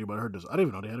music video, but I heard this. I didn't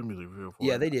even know they had a music video for it.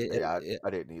 Yeah, they did. Yeah,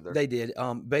 I didn't either. They did.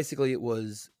 Basically, it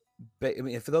was. I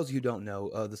mean, for those of you who don't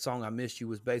know, the song "I Miss You"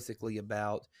 was basically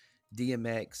about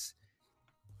DMX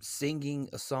singing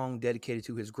a song dedicated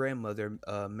to his grandmother,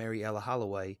 Mary Ella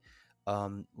Holloway,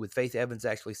 with Faith Evans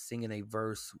actually singing a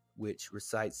verse which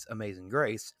recites Amazing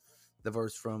Grace. The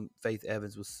verse from Faith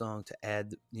Evans was sung to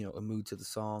add, a mood to the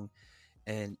song.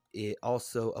 And it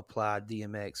also applied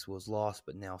DMX was lost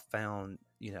but now found,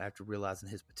 after realizing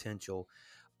his potential.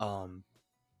 Like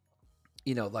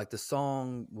the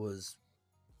song was,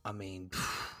 I mean,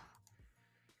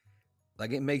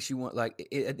 Like it makes you want, like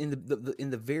in in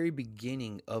the very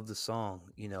beginning of the song,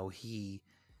 you know,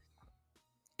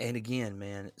 and again,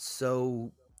 man,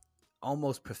 so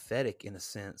almost prophetic in a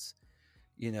sense,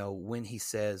 you know, when he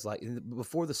says, like,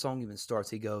 before the song even starts,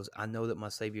 he goes, "I know that my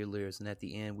Savior lives, and at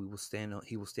the end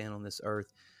he will stand on this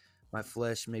earth. My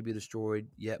flesh may be destroyed,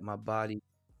 yet my body."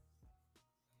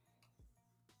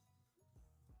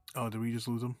 Oh, did we just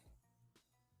lose him?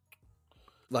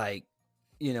 Like,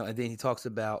 you know, and then he talks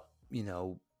about, you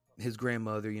know, his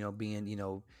grandmother,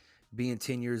 being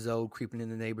 10 years old, creeping in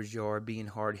the neighbor's yard, being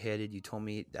hard headed. You told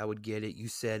me I would get it. You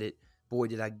said it. Boy,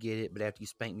 did I get it. But after you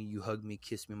spanked me, you hugged me,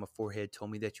 kissed me on my forehead,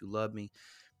 told me that you loved me.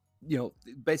 You know,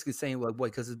 basically saying, like, boy,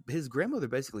 because his grandmother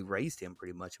basically raised him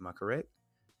pretty much. Am I correct?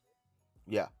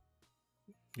 Yeah.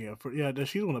 Yeah,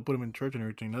 she's the one that put him in church and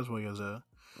everything. That's why he has a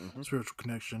spiritual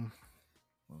connection.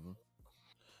 Mm-hmm.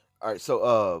 All right,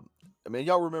 so I mean,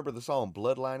 y'all remember the song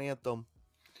 "Bloodline Anthem"?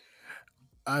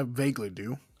 I vaguely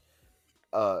do.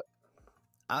 I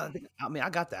got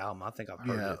the album. I think I've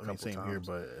heard it a couple times. Here,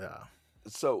 but yeah.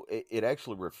 So it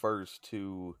actually refers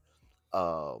to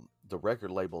the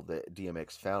record label that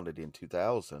DMX founded in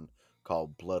 2000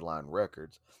 called Bloodline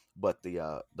Records. But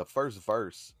the first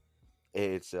verse,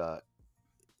 it's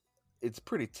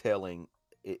pretty telling,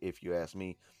 if you ask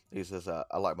me. He says, "I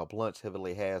like my blunts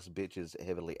heavily assed, bitches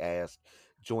heavily assed,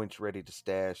 joints ready to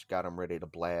stash, got 'em ready to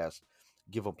blast,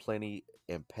 give 'em plenty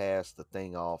and pass the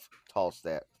thing off, toss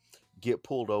that, get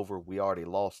pulled over, we already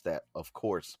lost that, of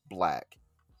course, black."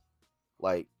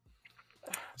 Like,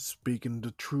 speaking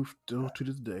the truth still to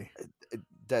this day.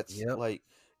 That's like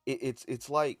it's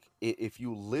like if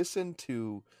you listen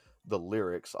to the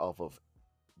lyrics off of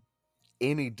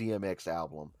any DMX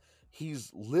album,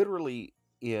 he's literally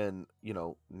in,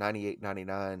 98,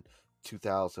 99,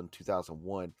 2000,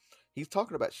 2001. He's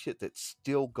talking about shit that's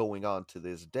still going on to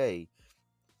this day.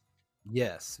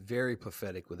 Yes, very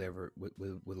prophetic with everything.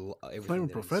 Not even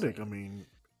prophetic. I mean,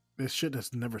 this shit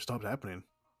has never stopped happening.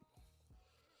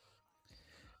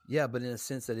 Yeah, but in a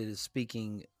sense that it is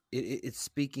speaking, it's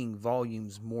speaking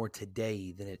volumes more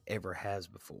today than it ever has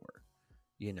before.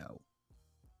 You know.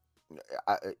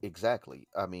 Exactly.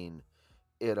 I mean,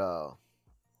 it.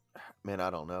 Man, I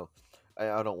don't know.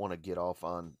 I don't want to get off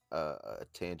on a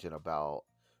tangent about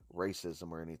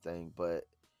racism or anything, but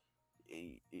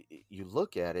you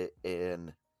look at it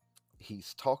and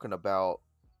he's talking about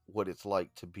what it's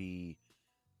like to be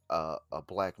a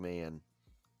black man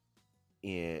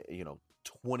in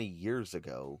 20 years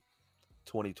ago,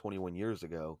 20, 21 years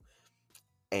ago,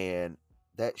 and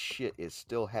that shit is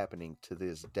still happening to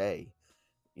this day.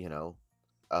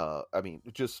 I mean,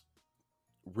 just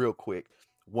real quick,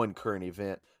 one current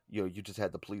event, you just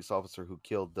had the police officer who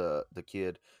killed the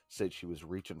kid said she was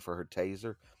reaching for her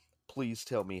taser. Please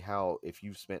tell me how, if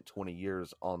you've spent 20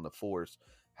 years on the force,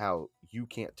 how you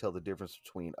can't tell the difference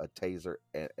between a taser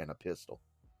and a pistol.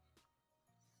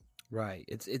 Right.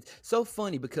 It's so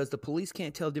funny because the police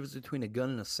can't tell the difference between a gun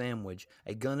and a sandwich,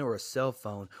 a gun or a cell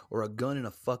phone, or a gun and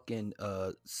a fucking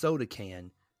soda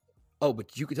can. Oh,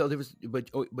 but you can tell the difference. But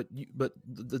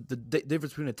the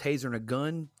difference between a taser and a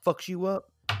gun fucks you up.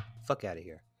 Fuck out of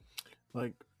here.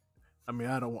 Like, I mean,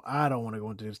 I don't want to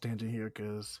go into this tangent here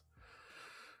because,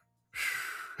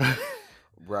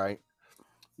 right.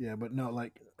 Yeah, but no,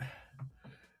 like,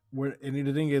 and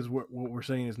the thing is, what we're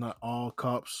saying is not all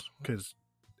cops, because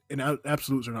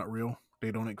absolutes are not real.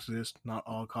 They don't exist. Not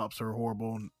all cops are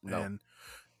horrible, and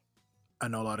I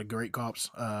know a lot of great cops.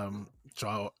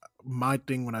 So my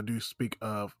thing when I do speak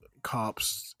of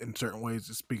cops in certain ways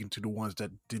is speaking to the ones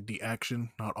that did the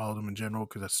action, not all of them in general,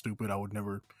 because that's stupid. I would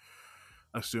never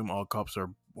assume all cops are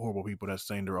horrible people. That's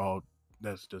saying they're all.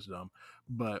 That's just dumb.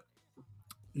 But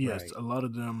yes, right.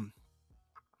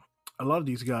 A lot of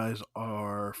these guys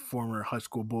are former high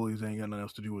school bullies. They ain't got nothing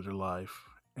else to do with their life,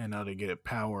 and now they get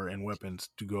power and weapons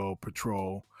to go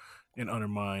patrol and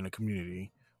undermine a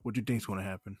community. What do you think's going to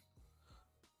happen?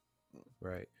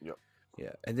 Right. Yep.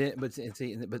 Yeah, and then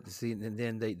and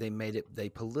then they made it, they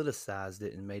politicized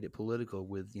it and made it political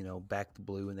with back the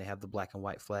blue, and they have the black and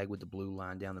white flag with the blue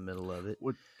line down the middle of it.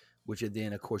 Which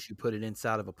then, of course, you put it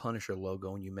inside of a Punisher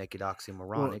logo and you make it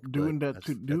oxymoronic. Well, doing that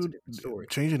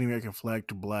changing the American flag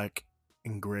to black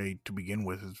and gray to begin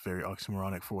with is very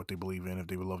oxymoronic for what they believe in. If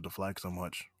they would love the flag so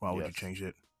much, why would you change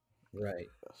it? Right.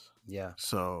 Yeah.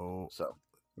 So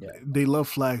yeah, they love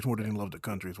flags more than they love the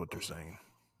country, is what they're saying.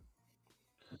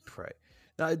 Right.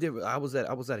 No, I was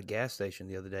at a gas station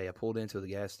the other day. I pulled into the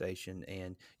gas station,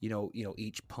 and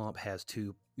each pump has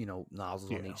two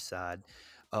nozzles on each side.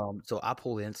 So I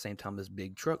pull in at the same time this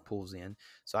big truck pulls in.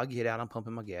 So I get out, I'm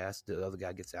pumping my gas. The other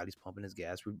guy gets out, he's pumping his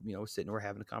gas. We're sitting, we're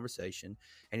having a conversation,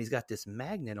 and he's got this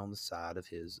magnet on the side of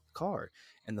his car.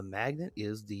 And the magnet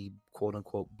is the quote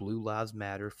unquote Blue Lives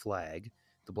Matter flag,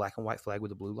 the black and white flag with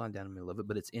the blue line down the middle of it,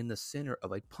 but it's in the center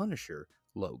of a Punisher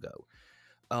logo.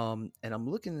 And I'm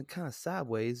looking kind of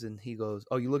sideways, and he goes,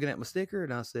 "Oh, you looking at my sticker?"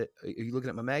 And I said, "Are you looking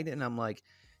at my magnet?" And I'm like,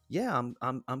 "Yeah,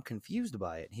 I'm confused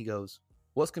by it." And he goes,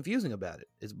 "What's confusing about it?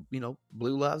 It's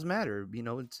Blue Lives Matter.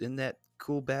 It's in that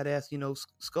cool badass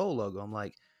skull logo." I'm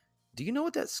like, "Do you know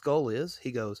what that skull is?"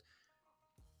 He goes,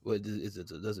 "Well,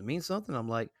 does it mean something?" I'm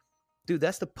like, "Dude,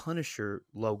 that's the Punisher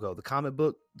logo, the comic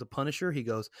book, the Punisher." He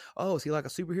goes, "Oh, is he like a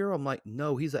superhero?" I'm like,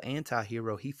 "No, he's an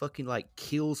anti-hero. He fucking like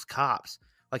kills cops.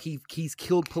 Like he's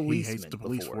killed policemen. He hates the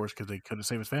police force because they couldn't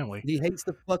save his family. He hates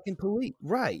the fucking police,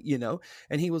 right?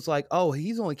 And he was like, "Oh,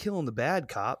 he's only killing the bad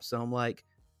cops." So I'm like,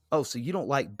 "Oh, so you don't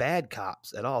like bad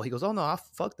cops at all?" He goes, "Oh no, I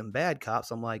fuck them bad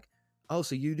cops." I'm like, "Oh,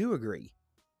 so you do agree?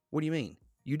 What do you mean?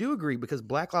 You do agree because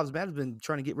Black Lives Matter has been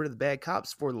trying to get rid of the bad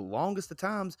cops for the longest of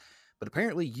times, but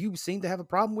apparently you seem to have a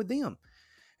problem with them."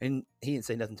 And he didn't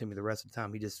say nothing to me the rest of the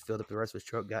time. He just filled up the rest of his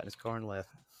truck, got in his car, and left.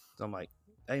 So I'm like,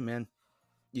 "Hey, man,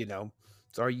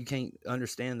 sorry you can't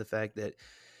understand the fact that,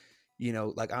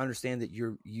 like I understand that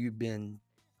you've been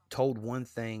told one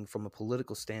thing from a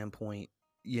political standpoint,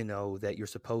 that you're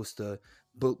supposed to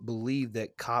believe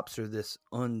that cops are this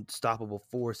unstoppable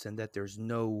force and that there's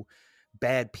no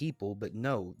bad people, but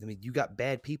no, I mean, you got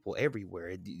bad people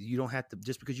everywhere. You don't have to,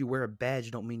 just because you wear a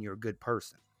badge don't mean you're a good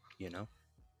person,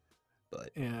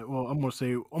 But yeah, well, I'm gonna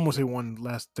say one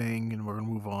last thing, and we're gonna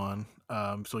move on.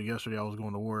 So yesterday I was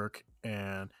going to work,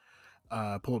 and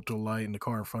I pull up to a light, and the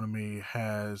car in front of me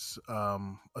has a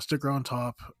sticker on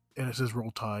top, and it says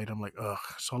 "Roll Tide." I'm like, ugh.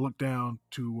 So I look down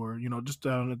to where just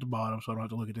down at the bottom, so I don't have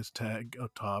to look at this tag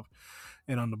up top.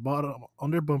 And on the bottom,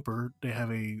 on their bumper, they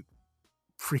have a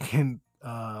freaking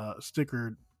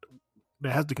sticker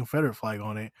that has the Confederate flag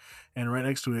on it, and right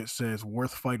next to it says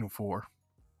 "Worth Fighting For."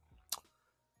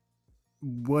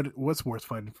 What's worth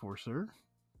fighting for, sir?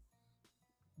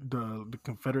 The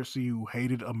Confederacy, who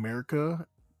hated America,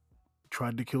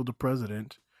 tried to kill the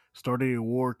president, started a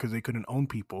war because they couldn't own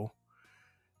people,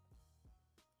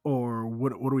 or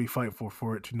what do we fight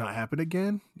for it to not happen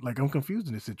again? Like, I'm confused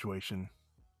in this situation.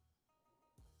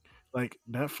 Like,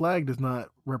 that flag does not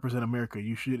represent America.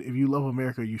 If you love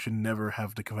America, you should never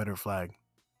have the Confederate flag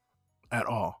at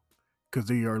all, because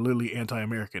they are literally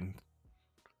anti-American.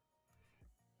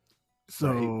 So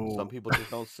right. Some people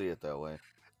just don't see it that way.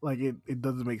 Like, it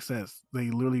doesn't make sense. They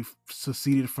literally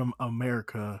seceded from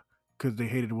America because they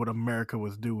hated what America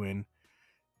was doing.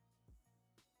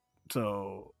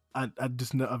 So I've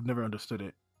never understood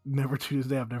it. Never to this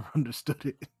day, I've never understood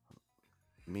it.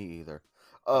 Me either.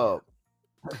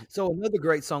 So another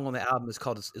great song on the album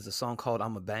is a song called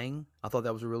 "I'm a Bang." I thought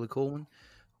that was a really cool one.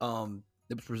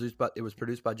 It was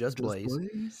produced by Just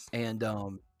Blaze, and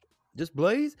Just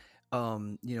Blaze.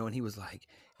 And he was like,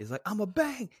 "I'm a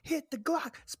bang, hit the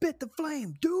Glock, spit the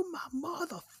flame, do my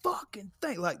motherfucking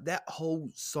thing." Like, that whole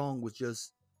song was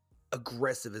just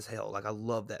aggressive as hell. Like, I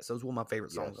love that. So it's one of my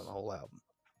favorite songs on the whole album.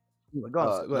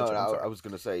 I was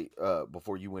gonna say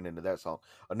before you went into that song,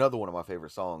 another one of my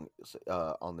favorite songs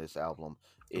on this album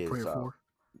is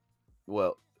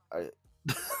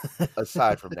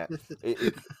aside from that,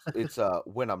 it's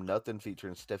 "When I'm Nothing"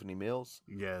 featuring Stephanie Mills.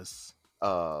 Yes.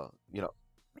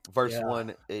 Verse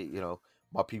 1,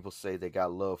 my people say they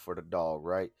got love for the dog,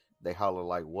 right? They holler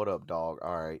like, "What up, dog?"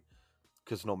 All right,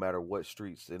 because no matter what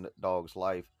streets in the dog's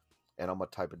life, and I'm a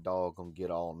type of dog gonna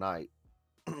get all night.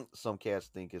 Some cats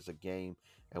think it's a game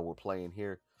and we're playing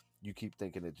here. You keep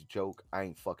thinking it's a joke. I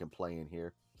ain't fucking playing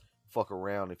here. Fuck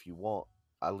around if you want.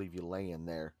 I leave you laying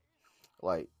there.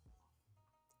 Like,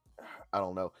 I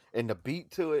don't know. And the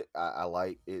beat to it, I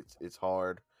like. It's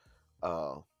hard.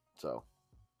 So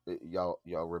y'all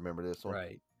remember this one?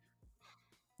 Right.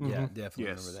 Yeah, definitely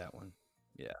remember that one.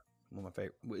 Yeah, one of my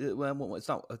favorite. Well, it's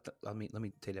not. Let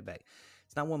me take that back.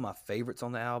 It's not one of my favorites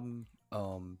on the album.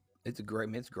 It's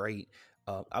great.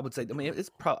 I would say. I mean, it's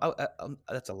probably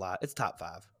that's a lot. It's top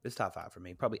 5. It's top 5 for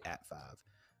me. Probably at 5.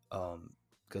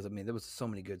 Because there was so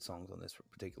many good songs on this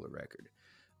particular record.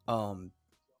 And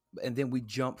then we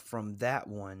jump from that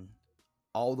one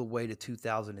all the way to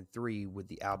 2003 with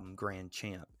the album Grand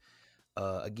Champ.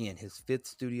 Again, his 5th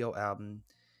studio album.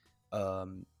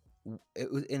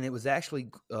 It was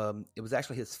actually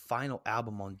his final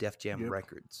album on Def Jam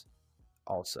Records,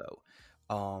 also.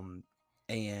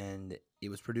 And it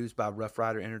was produced by Rough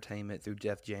Rider Entertainment through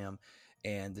Def Jam,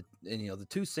 and the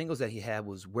 2 singles that he had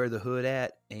was "Where the Hood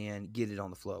At" and "Get It on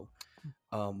the Flow."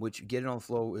 which Get It On the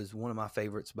Floor is one of my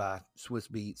favorites by Swiss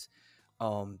Beats.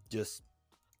 Just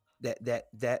that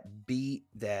beat,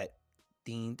 that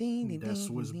ding ding ding That ding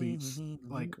Swiss ding, Beats, ding,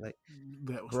 like that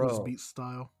bro, Swiss Beats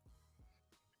style.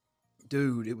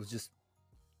 Dude, it was just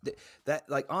that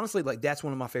like honestly, like that's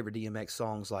one of my favorite DMX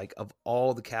songs. Like of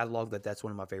all the catalog, that's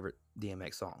one of my favorite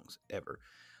DMX songs ever.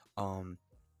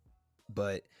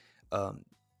 But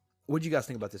what do you guys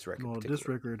think about this record? Well, this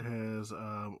record has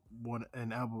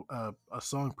an album, a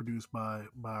song produced by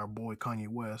our boy Kanye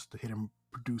West, the hidden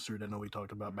producer that nobody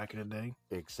talked about back in the day.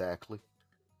 Exactly.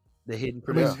 The hidden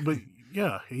producer. But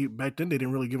yeah, back then they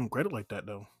didn't really give him credit like that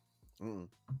though.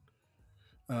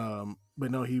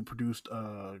 But no, he produced.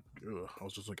 I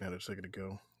was just looking at it a second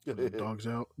ago. Dogs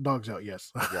Out.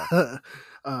 Yes. Yeah.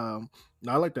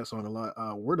 I like that song a lot.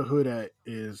 Where the Hood At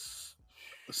is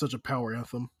such a power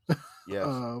anthem. Yes.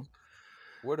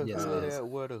 Where the hood at?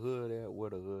 Where the hood at? Where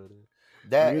the hood at?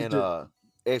 That and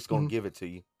X Gonna Give It to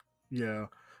You. Yeah.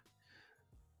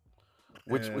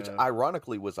 Which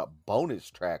ironically was a bonus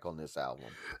track on this album.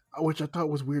 Which I thought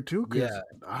was weird too, because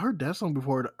I heard that song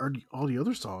before all the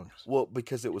other songs. Well,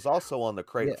 because it was also on the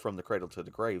From the Cradle to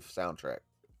the Grave soundtrack.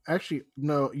 Actually,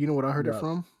 no, you know what I heard it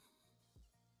from?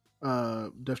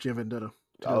 Def Jam Vendetta.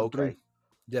 Oh, okay.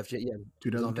 Def Jam,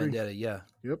 2003. Vendetta, yeah.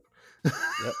 Yep.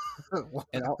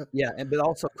 But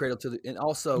also Cradle to the, and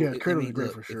also Cradle to the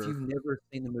Grave for sure. If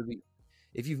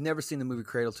you've never seen the movie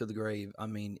Cradle to the Grave, I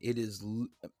mean, it's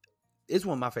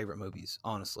one of my favorite movies,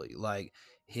 honestly. Like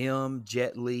him,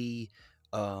 Jet Li,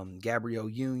 Gabrielle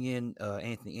Union,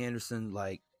 Anthony Anderson,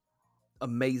 like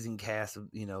amazing cast of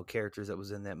characters that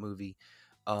was in that movie.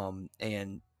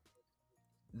 And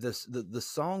the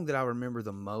song that I remember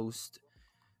the most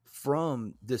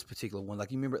from this particular one,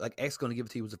 like you remember, like X Gonna Give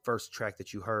It to You was the first track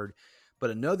that you heard, but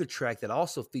another track that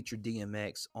also featured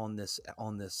DMX on the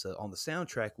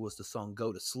soundtrack was the song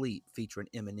 "Go to Sleep" featuring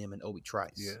Eminem and Obi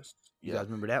Trice. Yes, you guys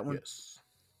remember that one? Yes,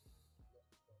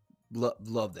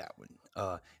 love that one.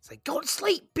 It's like go to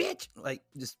sleep, bitch. Like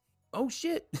just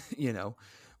shit,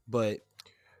 But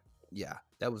yeah,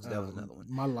 that was another one.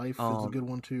 My Life is a good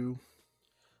one too.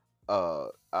 I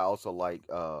also like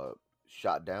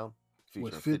Shot Down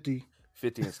with 50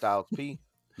 and Styles P.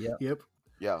 Yeah. Yep.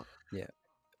 Yeah. Yeah.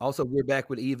 Also, We're Back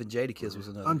with Eve and Jadakiss was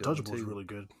another Untouchable good one too. Was really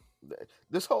good.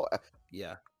 This whole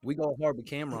We Go Hard with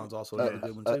Cameron's also a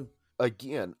good one too.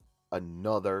 Again,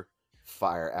 another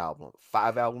fire album.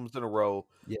 5 albums in a row.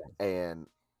 Yeah. And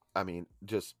I mean,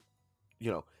 just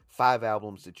 5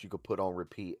 albums that you could put on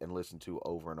repeat and listen to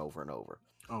over and over and over.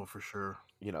 Oh, for sure.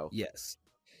 Yes.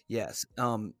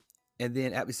 And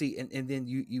then and then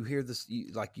you hear this,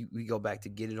 we go back to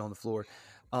Get It On the Floor.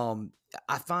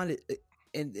 I find it,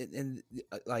 and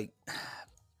like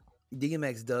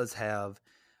DMX does have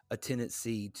a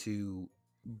tendency to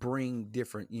bring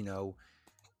different,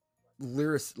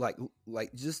 lyrics, like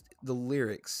just the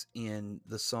lyrics in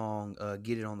the song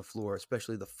Get It On the Floor,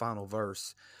 especially the final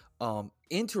verse.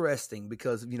 Interesting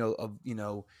because of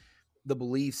the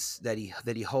beliefs that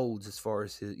he holds as far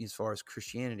as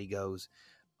Christianity goes.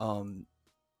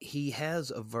 He has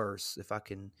a verse, if I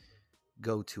can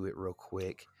go to it real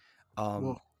quick.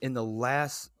 In the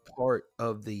last part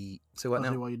of the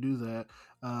while you do that,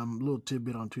 a little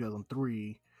tidbit on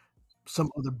 2003,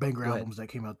 some other banger albums that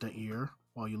came out that year.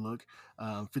 While you look,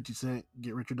 50 Cent,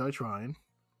 Get Rich or Die Trying.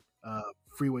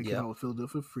 Freeway came out with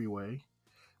Philadelphia Freeway.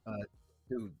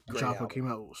 Chopper came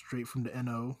out straight from the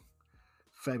NO.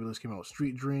 Fabulous came out with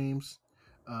Street Dreams.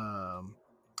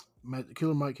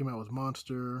 Killer Mike came out with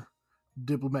Monster.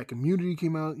 Diplomat Community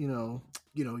came out. We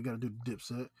got to do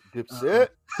Dipset. Dipset.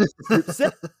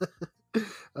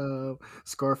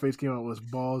 Scarface came out with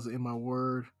Balls in My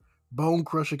Word. Bone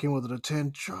Crusher came out with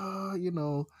Attention.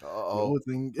 The whole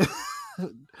thing.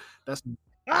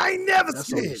 I never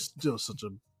said. Still such a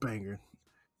banger.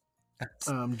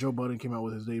 Joe Budden came out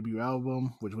with his debut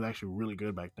album, which was actually really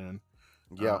good back then.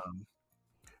 Yeah.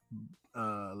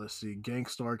 Let's see.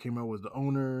 Gangstar came out with The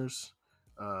Owners.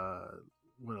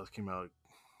 What else came out?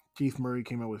 Keith Murray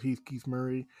came out with Keith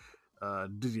Murray.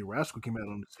 Dizzy Rascal came out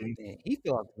on the scene. Man, he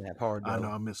fell off that hard, though. I know.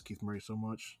 I miss Keith Murray so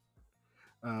much.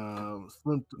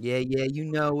 Slim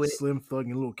it. Slim Thug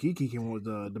and Lil Kiki came out with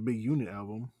the Big Unit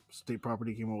album. State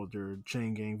Property came out with their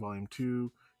Chain Gang Volume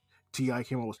 2. T.I.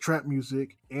 came out with Trap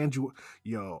Music. And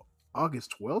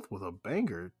August 12th was a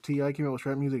banger. T.I. came out with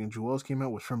Trap Music and Jewels came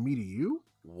out with From Me to You.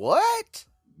 What?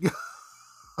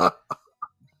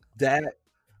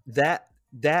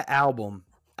 That album,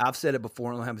 I've said it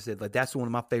before, I don't have to say it, like that's one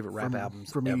of my favorite rap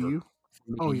albums From Me to You?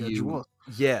 Oh yeah, Jewels.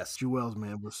 Yes. Jewels,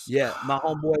 man, was my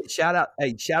homeboy. Shout out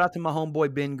to my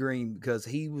homeboy Ben Green, because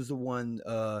he was the one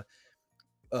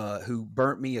who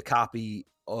burnt me a copy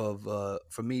of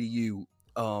From Me to You.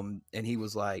 And he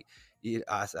was like,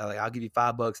 I'll give you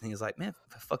 $5, and he was like, man,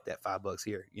 fuck that $5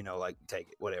 here, like take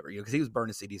it, whatever, because he was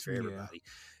burning CDs for everybody.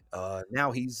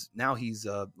 Now he's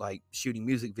like shooting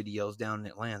music videos down in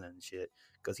Atlanta and shit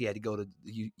because he had to go to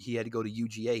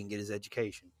UGA and get his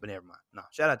education. But never mind. No,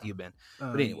 shout out to you, Ben.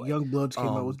 But anyway, Young Bloods came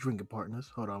out with Drinking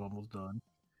Partners. Hold on, I'm almost done.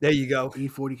 There you go.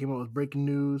 E40 came out with Breaking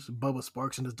News. Bubba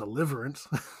Sparks and his Deliverance.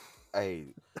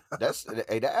 Hey,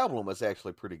 the album was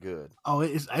actually pretty good. Oh,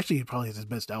 it's actually probably his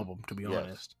best album, to be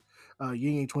honest.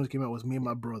 Ying Yang Twins came out with Me and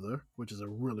My Brother, which is a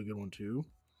really good one too.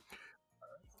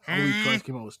 Holy Christ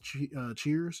came out with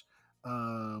Cheers.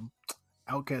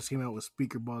 Outkast came out with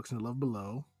Speaker Box and Love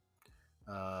Below.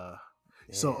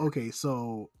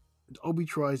 So Obi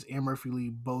Trice and Murphy Lee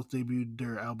both debuted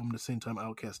their album the same time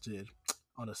Outkast did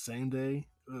on the same day.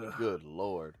 Ugh. Good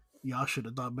Lord. Y'all should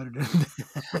have thought better than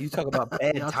that. You talk about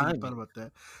bad timing. Thought about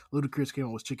that. Ludacris came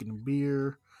out with Chicken and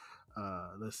Beer.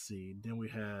 Let's see. Then we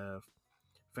have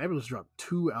Fabulous dropped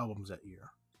 2 albums that year.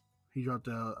 He dropped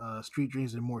Street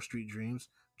Dreams and More Street Dreams.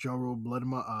 Ja Rule, Blood in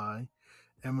My Eye.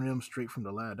 Eminem, Straight from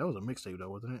the Lab. That was a mixtape though,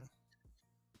 wasn't it?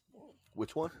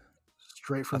 Which one?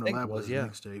 Straight from the Lab was a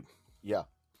mixtape. Yeah.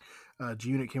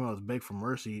 G-Unit came out with Beg for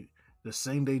Mercy the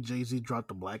same day Jay-Z dropped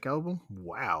the Black album.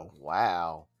 Wow.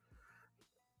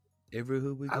 I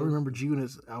remember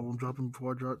G-Unit's album dropping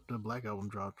before the Black album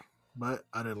dropped, but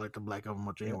I didn't like the Black album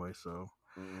much anyway. So,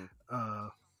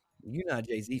 you're not a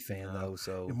Jay-Z fan though,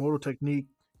 so Immortal Technique.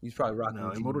 He's probably rocking.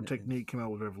 Immortal Technique came out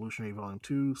with Revolutionary Volume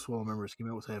 2. Swallow Members came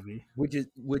out with Heavy, which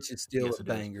is still a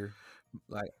banger.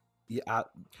 Like,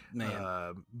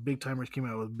 Big Timers came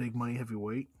out with Big Money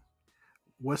Heavyweight.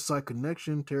 West Side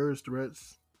Connection, Terrorist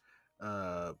Threats.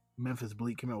 Memphis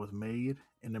Bleak came out with Made,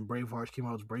 and then Bravehearts came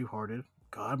out with Bravehearted.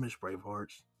 God, I miss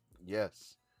Bravehearts.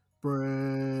 Yes.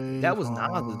 Bravehearts. That was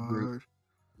Nas's group.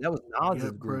 Wasn't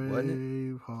it?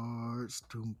 Bravehearts.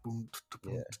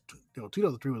 Yeah.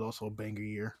 2003 was also a banger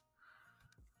year.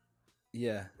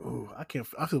 Yeah. Oh, I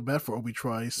feel bad for Obi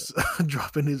Trice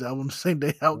dropping his album the same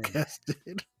day Outkast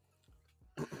did.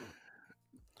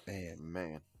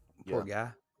 Man. Poor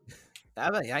guy.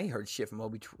 I ain't heard shit from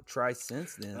Obi Trice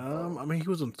since then. I mean, he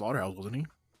was in Slaughterhouse, wasn't he?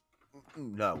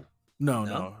 No.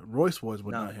 Royce was,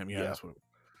 but not him. Yeah, that's what.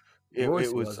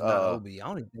 Royce was not Obi. I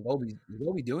don't even think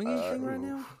Obi doing anything right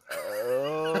now.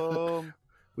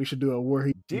 We should do a Where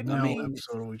He Didn't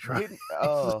episode. We tried.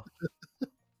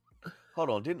 Hold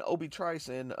on, didn't Obi Trice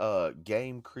and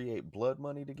Game create Blood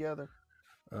Money together?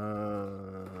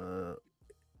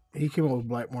 He came up with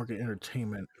Black Market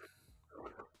Entertainment.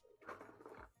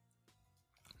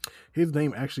 His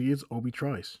name actually is Obi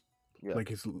Trice, like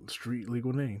his street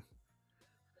legal name.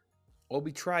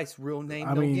 Obi Trice, real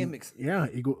name, no gimmicks. Yeah,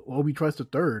 Obi Trice the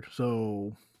third.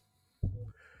 So,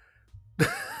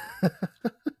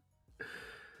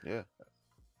 yeah.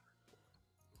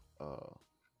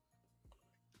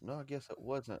 No, I guess it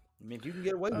wasn't. I mean, you can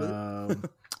get away with it.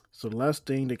 So the last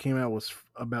thing that came out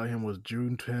about him was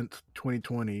June 10th,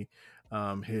 2020.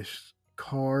 His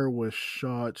car was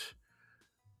shot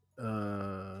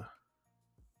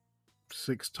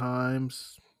 6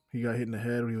 times. He got hit in the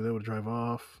head when he was able to drive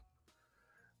off.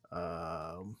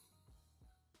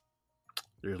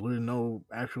 There's literally no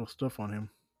actual stuff on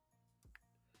him.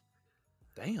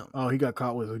 Damn. Oh, he got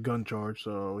caught with a gun charge,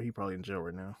 so he probably in jail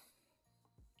right now.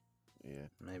 Yeah,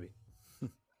 maybe.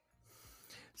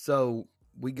 So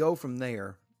we go from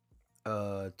there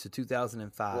to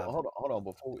 2005. Well, hold on.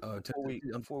 Before we go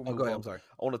ahead. I'm sorry.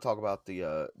 I want to talk about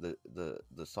the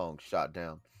song "Shot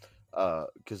Down"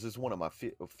 because it's one of my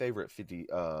favorite 50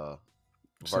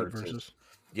 verses.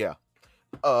 Yeah,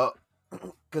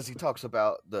 because he talks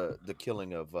about the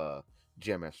killing of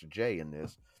Jam Master Jay in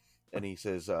this, and he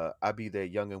says, "I be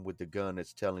that youngin' with the gun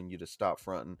that's telling you to stop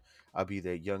fronting. I be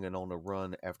that youngin' on the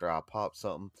run after I pop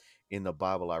something. In the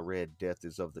Bible I read, death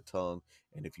is of the tongue,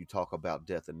 and if you talk about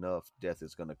death enough, death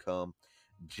is gonna come.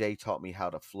 Jay taught me how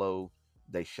to flow.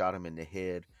 They shot him in the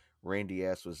head. Randy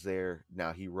ass was there.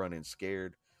 Now he running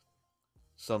scared.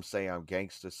 Some say I'm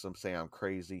gangster. Some say I'm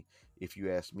crazy. If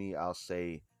you ask me, I'll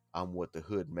say I'm what the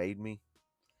hood made me."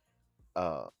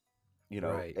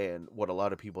 Right. And what a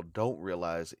lot of people don't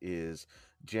realize is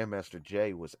Jam Master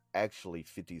Jay was actually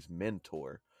 50's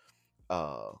mentor.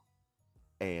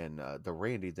 And the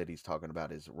Randy that he's talking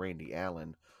about is Randy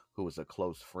Allen, who was a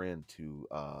close friend to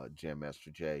Jam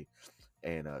Master Jay.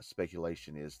 And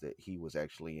speculation is that he was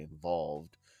actually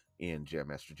involved in Jam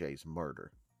Master Jay's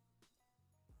murder.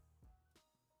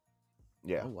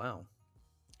 Yeah. Oh, wow.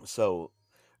 So,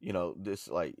 this,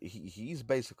 like, he's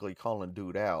basically calling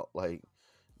dude out, like,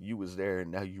 you was there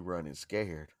and now you running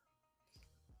scared.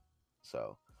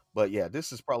 So, but yeah,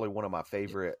 this is probably one of my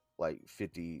favorite like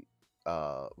 50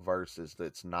 verses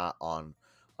that's not on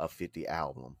a 50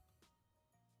 album.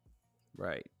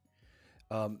 Right.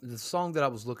 The song that I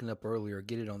was looking up earlier,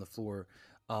 "Get It on the Floor."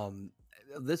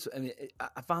 This, I mean,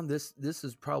 I find this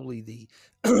is probably the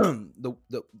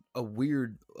a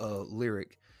weird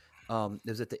lyric.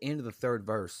 Is at the end of the third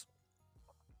verse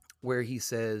where he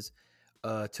says,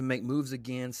 "To make moves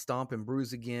again, stomp and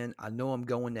bruise again. I know I'm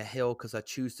going to hell because I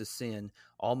choose to sin.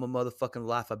 All my motherfucking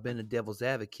life I've been a devil's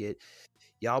advocate.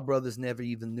 Y'all brothers never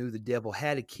even knew the devil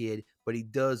had a kid, but he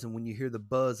does. And when you hear the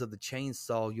buzz of the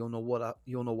chainsaw, you'll know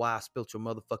why I spilt your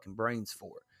motherfucking brains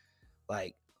for."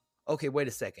 Like, okay, wait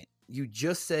a second. You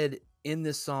just said in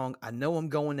this song, "I know I'm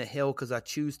going to hell because I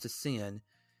choose to sin,"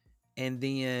 and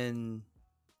then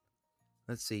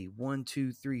let's see, 1,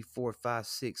 2, 3, 4, 5,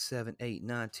 6, 7, 8,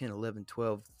 9, 10, 11,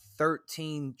 12,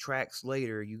 13 tracks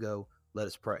later, you go, "Let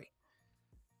us pray."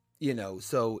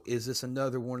 So is this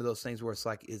another one of those things where it's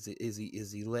like, is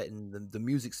he letting the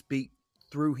music speak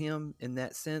through him in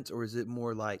that sense, or is it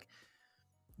more like,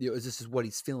 is this what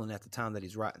he's feeling at the time that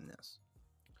he's writing this?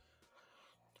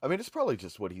 I mean, it's probably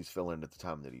just what he's feeling at the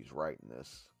time that he's writing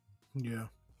this. Yeah.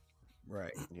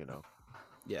 Right.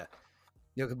 Yeah.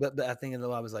 But I think a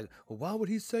lot was like, well, why would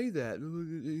he say that?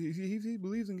 He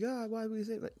believes in God. Why would he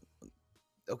say that?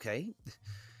 Okay.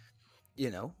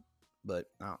 But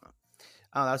I don't know.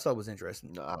 I thought it was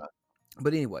interesting.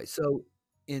 But anyway, so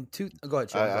go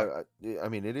ahead, Sean. I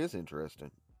mean, it is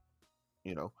interesting,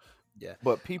 Yeah.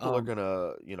 But people are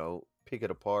gonna, pick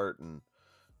it apart and,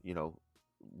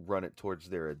 run it towards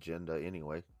their agenda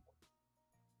anyway.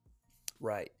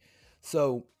 Right.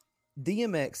 So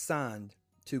DMX signed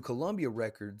to Columbia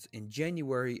Records in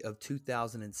January of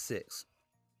 2006.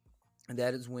 And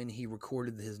that is when he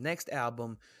recorded his next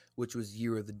album, which was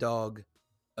Year of the Dog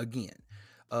again.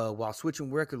 While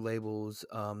switching record labels,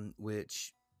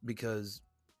 because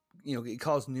it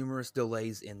caused numerous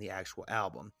delays in the actual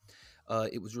album.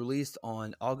 It was released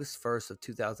on August 1st of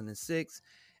 2006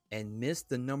 and missed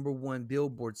the #1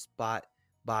 Billboard spot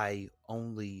by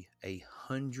only a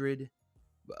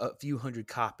few hundred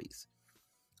copies.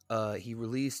 He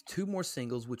released 2 more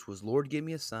singles, which was "Lord Give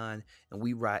Me a Sign" and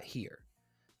 "We Right Here."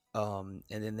 And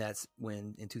then that's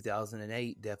when, in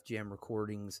 2008, Def Jam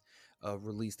Recordings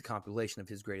released a compilation of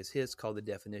his greatest hits called "The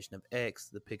Definition of X,"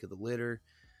 "The Pick of the Litter."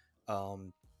 But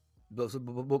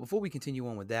before we continue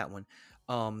on with that one,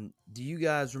 do you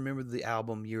guys remember the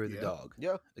album "Year of the Dog"?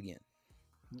 Yeah. Again,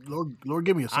 Lord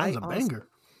Give Me a Sign's a banger.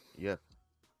 Yeah.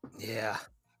 Yeah.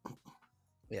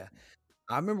 Yeah.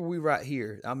 I remember "We Right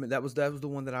Here." I mean, that was the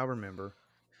one that I remember.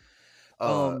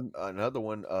 Another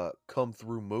one, "Come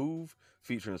Through Move,"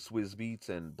 featuring Swizz Beatz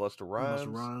and Busta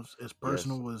Rhymes. As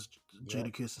personal as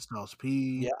Jadakiss and Styles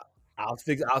P. Yeah, I was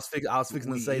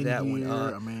fixing to say that one.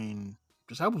 I mean,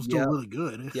 this album's still really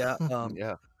good. Yeah.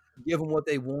 Yeah. "Give Them What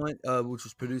They Want," which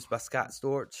was produced by Scott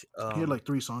Storch. He had like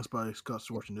 3 songs by Scott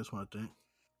Storch in this one, I think.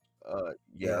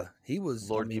 Yeah, he was.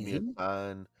 "Lord Give Me a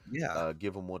Sign." Yeah,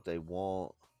 "Give Them What They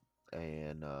Want,"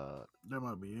 and that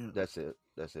might be it. That's it.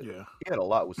 Yeah, he had a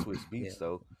lot with Swizz Beatz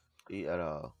though. He had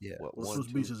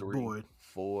Swizz Beatz is boy.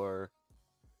 4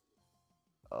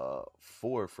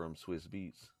 from Swizz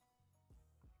Beatz.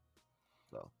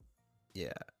 So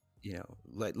yeah,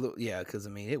 because I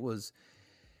mean it was,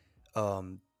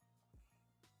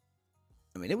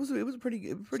 it was a pretty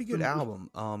good album.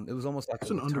 It was almost like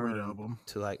an underrated album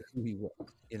to like who he was.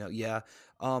 Yeah.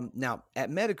 Now at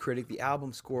Metacritic, the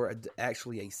album scored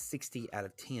actually a 60 out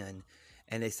of 10,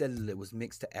 and they said that it was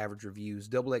mixed to average reviews.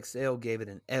 XXL gave it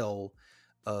an L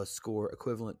score,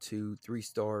 equivalent to 3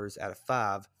 stars out of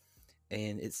 5,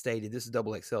 and it stated, this is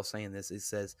XXL saying this. It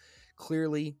says,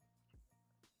 "Clearly,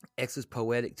 X's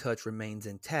poetic touch remains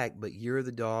intact, but Year of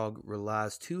the Dog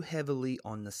relies too heavily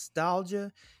on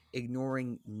nostalgia,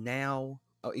 ignoring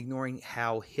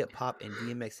how hip-hop and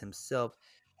DMX himself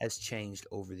has changed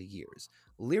over the years.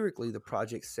 Lyrically, the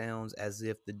project sounds as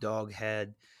if the dog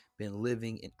had been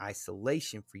living in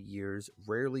isolation for years,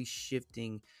 rarely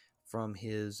shifting from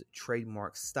his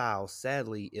trademark style.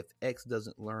 Sadly, if X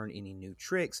doesn't learn any new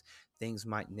tricks, things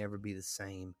might never be the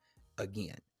same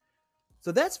again."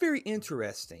 So that's very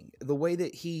interesting. The way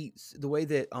that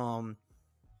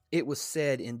it was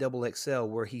said in XXL,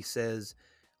 where he says,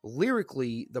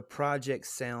 lyrically, the project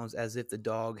sounds as if the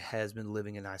dog has been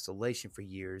living in isolation for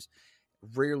years,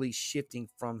 rarely shifting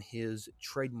from his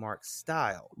trademark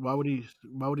style. Why would he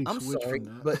switch from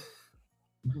that? But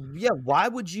yeah, why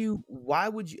would you?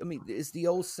 I mean, it's the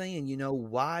old saying,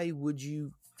 why would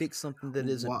you fix something that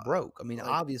isn't broke? I mean,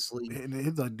 obviously.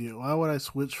 His idea, why would I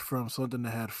switch from something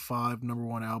that had 5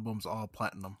 #1 albums, all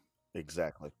platinum?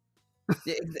 Exactly.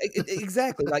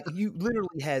 Exactly. Like you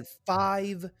literally had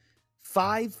five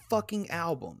fucking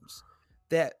albums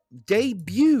that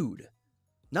debuted,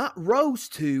 not rose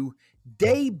to,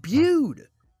 debuted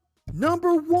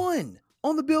number one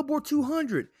on the Billboard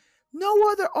 200.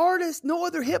 No other artist, no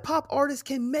other hip hop artist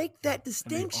can make that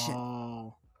distinction. And they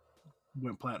all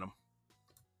went platinum.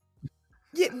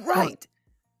 Yeah, right.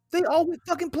 They all went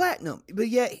fucking platinum. But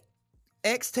yet,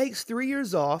 X takes 3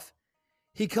 years off.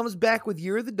 He comes back with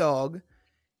Year of the Dog.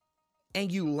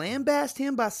 And you lambast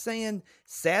him by saying,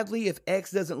 sadly, if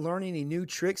X doesn't learn any new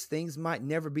tricks, things might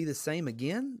never be the same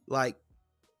again. Like,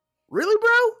 really,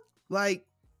 bro? Like,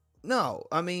 no.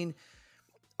 I mean,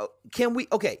 can we?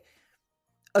 Okay.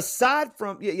 Aside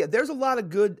from, yeah, there's a lot of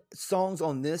good songs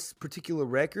on this particular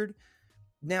record.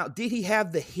 Now, did he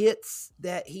have the hits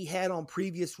that he had on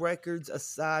previous records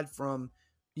aside from,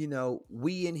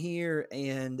 We in Here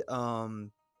and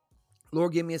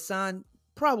Lord Give Me a Sign?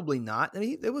 Probably not. I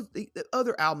mean, the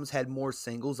other albums had more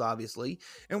singles, obviously,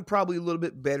 and probably a little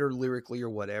bit better lyrically or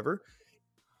whatever.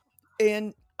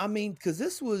 And I mean, because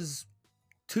this was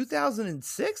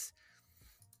 2006,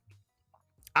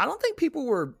 I don't think people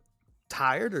were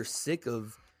tired or sick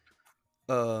of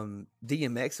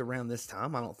DMX around this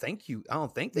time. I don't think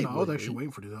they. No, I was actually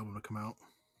waiting for this album to come out.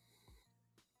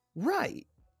 Right.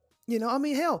 I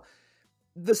mean, hell,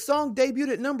 the song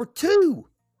debuted at number 2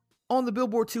 on the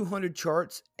Billboard 200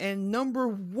 charts and number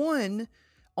 1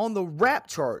 on the rap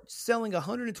charts, selling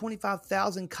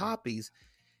 125,000 copies.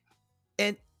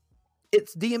 And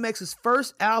it's DMX's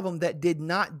first album that did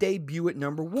not debut at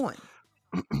number 1.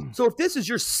 So if this is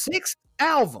your 6th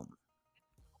album,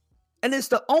 and it's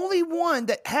the only one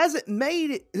that hasn't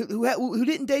made it, who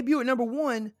didn't debut at number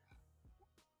 1,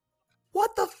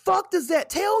 what the fuck does that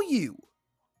tell you?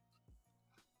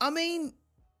 I mean,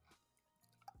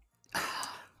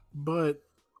 but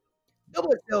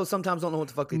Double XL sometimes don't know what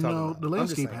the fuck they talking about. No, the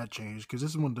landscape had changed because this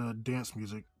is when the dance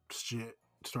music shit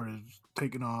started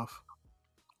taking off.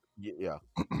 Yeah.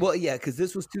 Well, yeah, because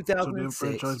this was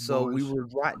 2006, so we were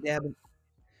right dabbing.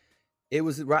 It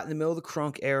was right in the middle of the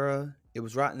crunk era. It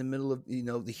was right in the middle of,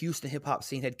 the Houston hip hop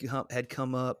scene had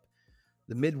come up.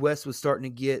 The Midwest was starting to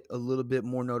get a little bit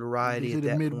more notoriety at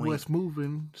that point. The Midwest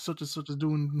moving, such and such is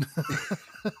doing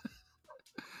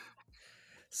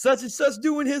such and such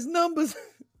doing his numbers.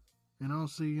 And I'll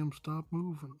see him stop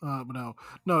moving. But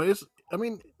no, I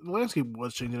mean, the landscape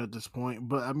was changing at this point,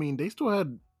 but I mean, they still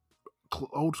had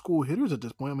old school hitters at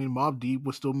this point. I mean, Mobb Deep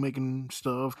was still making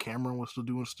stuff. Cameron was still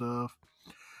doing stuff.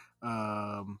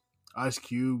 Ice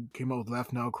Cube came out with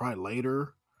Laugh Now, Cry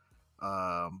Later.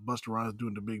 Busta Rhymes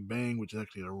doing The Big Bang, which is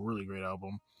actually a really great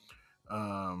album.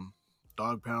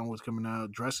 Dog Pound was coming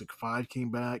out. Jurassic 5 came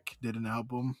back, did an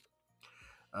album.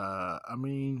 I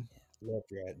mean, love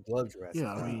Jurassic.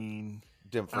 Yeah, I mean,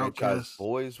 Dem Franchise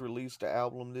Boys released an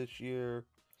album this year.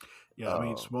 Yeah, I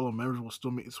mean, Swallow Members was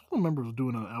still Swallow Members was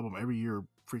doing an album every year.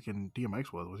 Freaking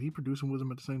DMX was he producing with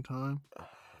him at the same time?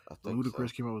 I think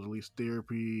Ludacris came out with Release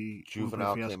Therapy.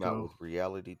 Juvenile came out with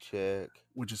Reality Check,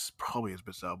 which is probably his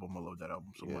best album. I love that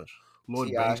album so much.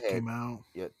 Lloyd Banks came out.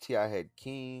 Yeah, T.I. had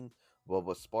King.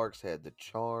 Bubba Sparks had The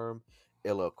Charm.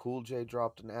 LL Cool J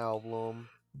dropped an album.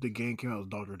 The Game came out with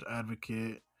Doctor's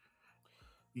Advocate.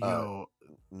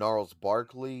 Gnarls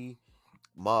Barkley,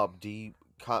 Mobb Deep,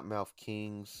 Cottonmouth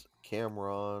Kings,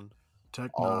 Cameron,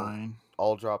 Tech Nine,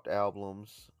 all dropped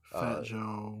albums. Fat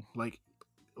Joe, like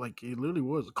it literally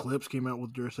was. Clips came out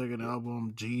with their second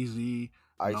album. Jeezy,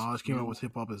 Nas came out with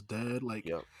Hip Hop Is Dead. Like,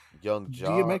 Young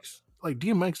Jock.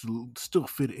 DMX still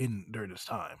fit in during this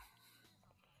time.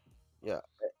 Yeah,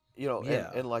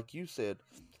 and like you said,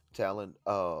 Talon,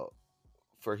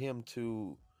 for him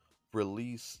to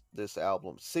release this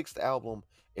album, 6th album,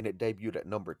 and it debuted at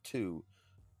number 2.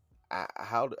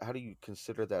 How do you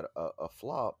consider that a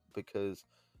flop? Because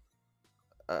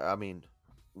I mean,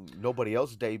 nobody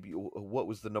else debuted. What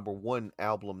was the number 1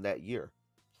 album that year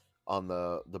on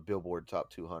the Billboard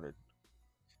Top 200?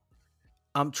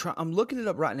 I'm looking it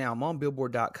up right now. I'm on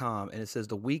Billboard.com, and it says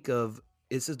the week of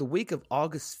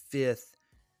August 5th,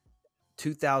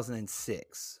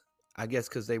 2006. I guess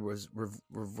because they was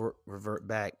revert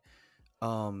back.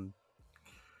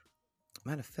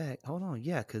 Matter of fact, hold on,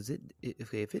 yeah, because if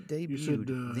it debuted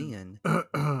then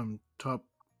top,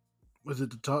 was it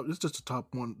the top? It's just the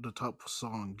top one, the top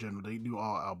song in general. They do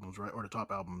all albums, right, or the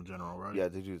top album in general, right? Yeah,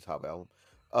 they do the top album.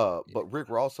 But Rick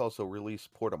Ross also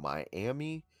released Port of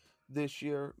Miami this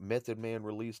year. Method Man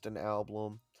released an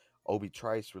album. Obi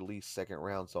Trice released Second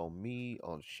Rounds on Me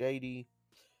on Shady.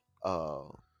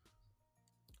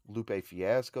 Lupe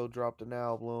Fiasco dropped an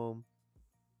album.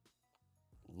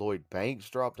 Lloyd Banks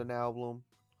dropped an album.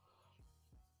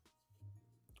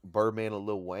 Birdman and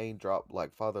Lil Wayne dropped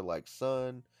Like Father Like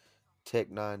Son. Tech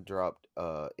Nine dropped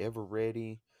Ever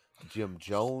Ready. Jim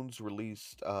Jones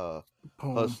released Poem.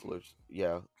 Hustlers.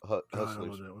 Yeah, God, I love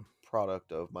Hustlers, that one.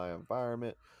 Product of My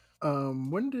Environment.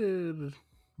 When did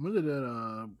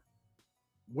that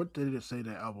what did it say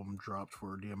that album dropped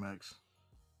for DMX?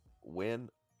 When?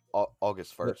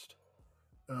 August 1st.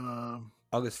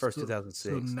 August 1st, 2006.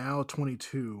 So now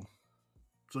 22.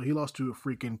 So he lost to a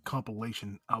freaking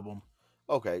compilation album.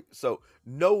 Okay, so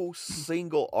no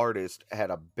single artist had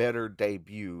a better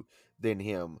debut than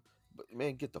him. But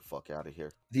man, get the fuck out of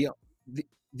here. The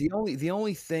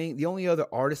only other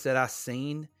artist that I've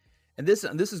seen, and this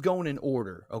is going in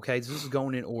order, okay? This is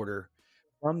going in order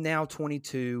from Now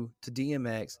 22 to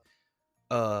DMX,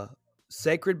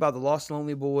 Sacred by the Lost and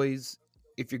Lonely Boys,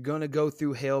 If You're Gonna Go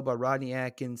Through Hell by Rodney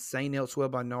Atkins, Saint Elsewhere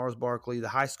by Gnarls Barkley, The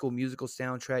High School Musical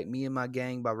Soundtrack, Me and My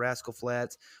Gang by Rascal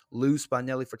Flatts, Loose by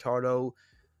Nelly Furtado,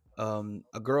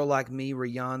 A Girl Like Me,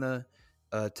 Rihanna,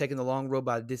 Taking the Long Road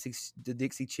by the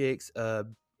Dixie Chicks,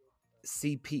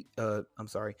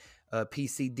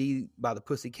 PCD by the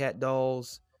Pussycat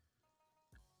Dolls,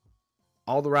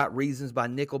 All the Right Reasons by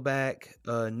Nickelback,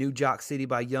 New Jock City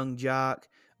by Young Jock,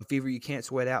 A Fever You Can't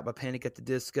Sweat Out by Panic at the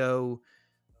Disco,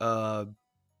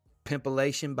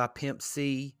 Pimpilation by Pimp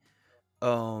C,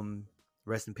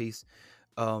 rest in peace,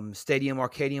 Stadium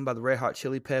Arcadium by the Red Hot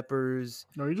Chili Peppers.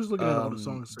 No, you're just looking at all the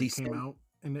songs that came out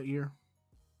in that year?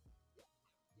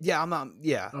 Yeah, I'm not.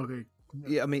 Yeah. Okay.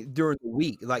 Yeah, I mean during the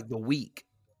week, like the week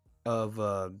of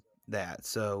that.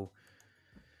 So,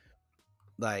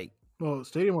 like, well,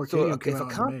 Stadium Arcadium came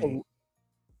out in May.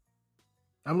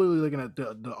 I'm literally looking at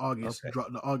the August,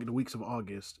 the weeks of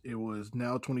August. It was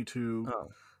Now 22.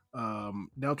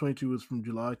 Now 22 was from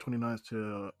July 29th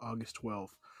to August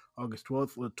 12th. August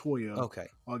 12th, Latoya. Okay.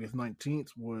 August 19th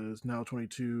was Now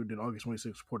 22. Then August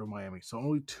 26th, Port of Miami. So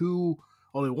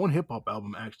only one hip hop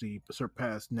album actually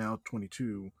surpassed Now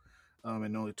 22.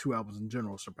 And only two albums in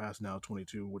general surpassed Now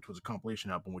 22, which was a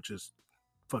compilation album, which is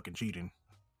fucking cheating.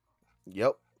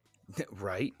 Yep.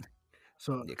 Right.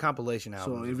 So the compilation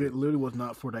album. So if it literally was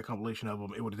not for that compilation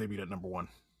album, it would have debuted at number 1.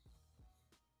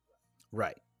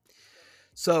 Right.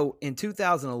 So in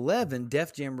 2011,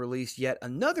 Def Jam released yet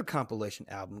another compilation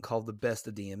album called The Best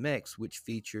of DMX, which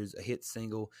features a hit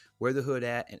single, Where the Hood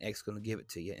At, and X Gonna Give It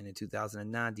To You. And in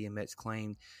 2009, DMX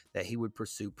claimed that he would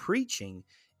pursue preaching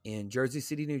in Jersey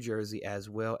City, New Jersey, as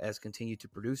well as continue to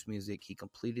produce music. He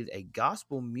completed a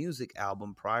gospel music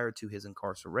album prior to his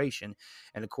incarceration,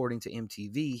 and according to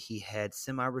MTV, he had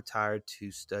semi-retired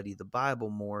to study the Bible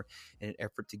more in an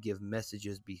effort to give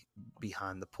messages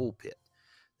behind the pulpit.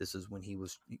 This is when he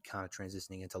was kind of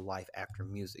transitioning into life after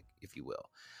music, if you will.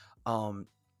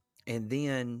 And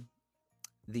then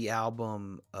the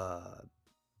album, let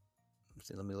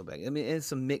me look back. I mean, and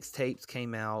some mixtapes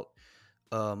came out.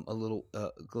 A little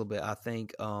bit. I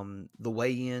think The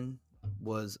Way In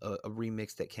was a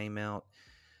remix that came out.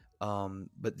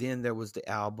 But then there was the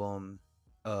album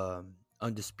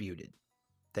Undisputed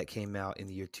that came out in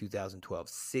the year 2012,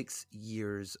 6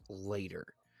 years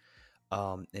later.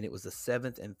 And it was the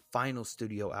 7th and final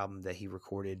studio album that he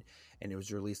recorded, and it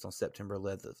was released on September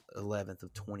 11th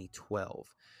of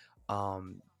 2012.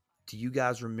 Do you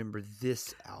guys remember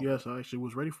this album? Yes, I actually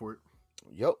was ready for it.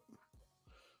 Yep.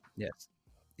 Yes.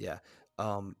 Yeah.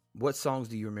 What songs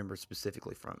do you remember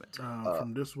specifically from it?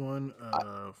 From this one,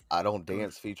 I Don't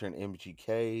Dance featuring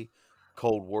MGK,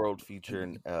 Cold World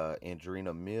featuring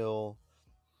Andrina Mill.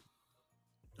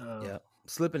 Yeah.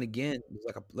 Slipping Again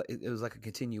was like a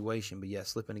continuation, but yeah,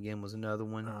 Slipping Again was another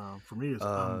one. For me, it's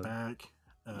I'm Back.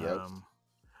 Yep.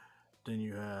 Then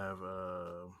you have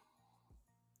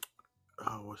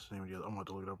what's the name of the other? I'm about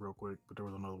to look it up real quick, but there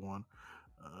was another one.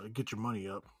 Get Your Money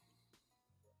Up.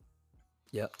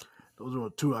 Yep. Those are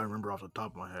 2 I remember off the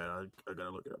top of my head. I gotta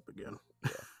look it up again.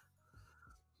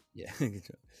 Yeah.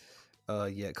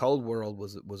 Yeah. Cold World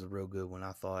was a real good one.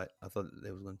 I thought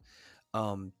there was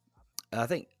one. I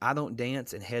think I Don't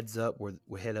Dance and Heads Up were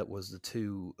Head Up was the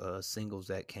 2 singles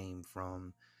that came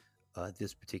from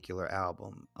this particular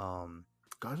album.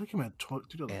 Guys, it came out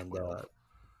 2012.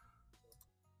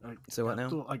 So what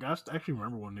now? I actually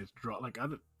remember when it's dropped. Like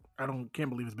can't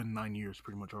believe it's been 9 years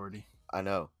pretty much already. I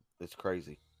know, it's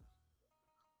crazy.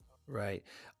 Right.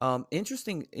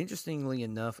 Interestingly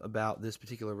enough about this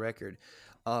particular record,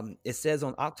 it says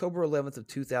on October 11th of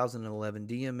 2011,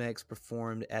 DMX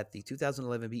performed at the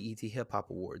 2011 BET Hip Hop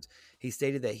Awards. He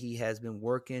stated that he has been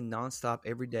working nonstop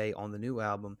every day on the new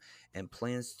album and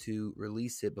plans to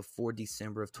release it before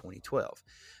December of 2012.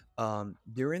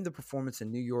 During the performance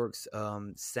in New York's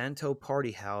Santo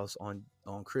Party House on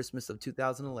Christmas of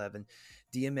 2011,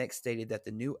 DMX stated that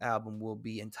the new album will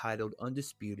be entitled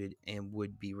Undisputed and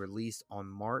would be released on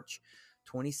March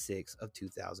 26th of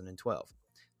 2012.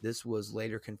 This was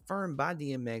later confirmed by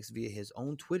DMX via his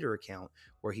own Twitter account,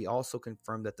 where he also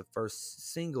confirmed that the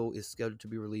first single is scheduled to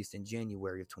be released in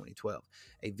January of 2012.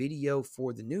 A video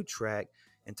for the new track,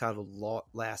 entitled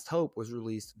Last Hope, was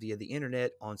released via the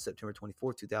internet on September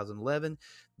 24, 2011.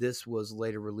 This was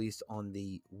later released on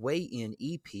the Way In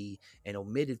EP and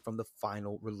omitted from the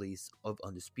final release of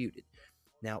Undisputed.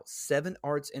 Now, Seven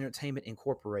Arts Entertainment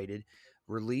Incorporated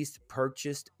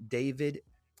purchased David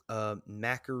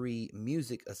Macri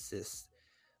music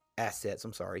assets,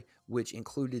 which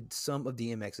included some of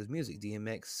DMX's music.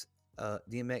 DMX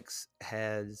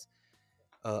has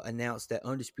announced that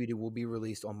Undisputed will be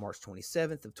released on March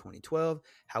 27th of 2012.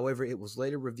 However, it was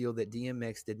later revealed that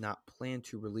DMX did not plan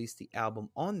to release the album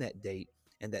on that date,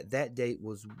 and that date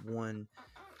was one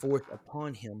forced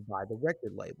upon him by the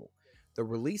record label. The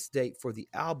release date for the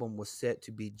album was set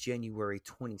to be January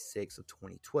 26th of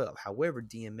 2012. However,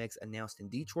 DMX announced in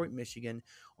Detroit, Michigan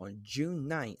on June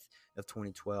 9th of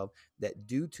 2012 that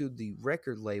due to the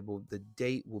record label, the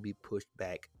date will be pushed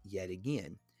back yet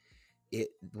again. It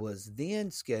was then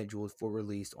scheduled for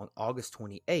release on August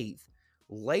 28th.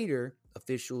 Later,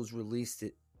 officials released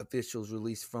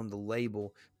from the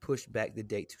label pushed back the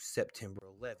date to September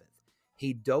 11th.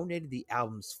 He donated the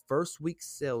album's first week's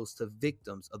sales to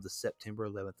victims of the September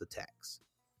 11th attacks.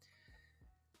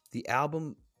 The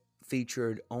album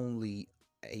featured only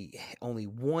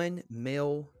one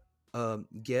male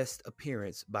guest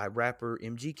appearance by rapper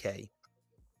MGK.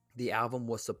 The album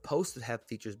was supposed to have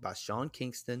features by Sean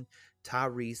Kingston,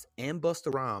 Tyrese, and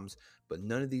Busta Rhymes, but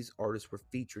none of these artists were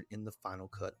featured in the final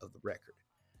cut of the record.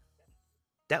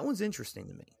 That one's interesting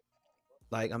to me.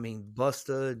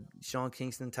 Busta, Sean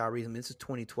Kingston, Tyrese, this is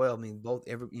 2012.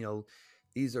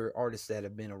 These are artists that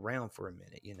have been around for a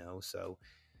minute, so,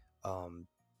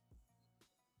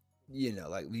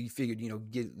 we figured,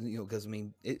 because,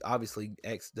 obviously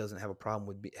X doesn't have a problem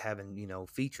with having,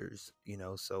 features,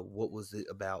 so what was it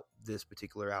about this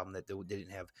particular album that they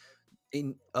didn't have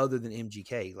other than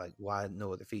MGK? Like, why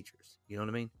no other features? You know what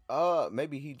I mean?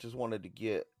 Maybe he just wanted to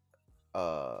get,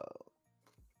 I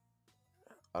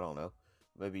don't know.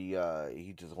 Maybe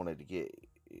he just wanted to get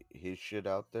his shit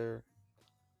out there.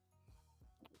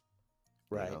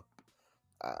 Right.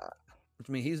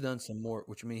 He's done some more.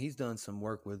 He's done some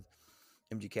work with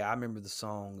MGK. I remember the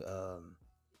song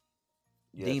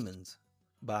Yes. "Demons"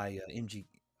 by MG.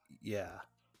 Yeah,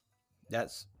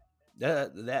 that's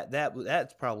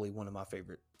probably one of my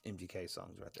favorite MGK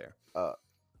songs right there.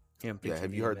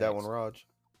 Have you heard that one, Raj?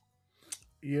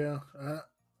 Yeah, I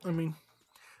didn't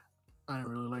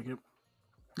really like it.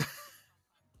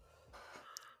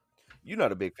 You're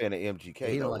not a big fan of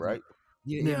MGK, though, right?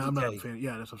 Yeah, I'm not a fan.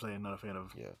 Yeah, that's what I'm saying. Not a fan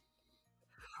of. Yeah.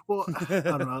 Well, I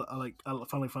don't know. I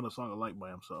finally found a song I like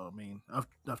by him. So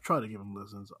I've tried to give him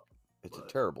listens. It's a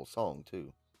terrible song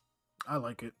too. I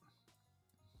like it.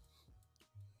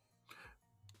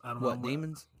 I don't know. What,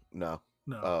 Demons? No.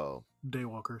 Oh.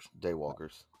 Daywalkers.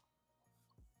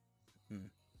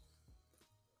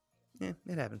 Yeah,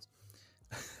 it happens.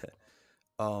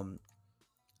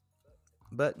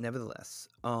 But nevertheless,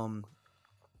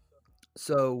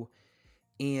 so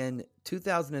in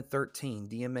 2013,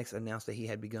 DMX announced that he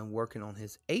had begun working on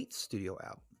his 8th studio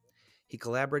album. He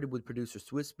collaborated with producer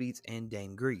Swizz Beatz and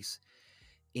Dane Grease.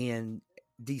 In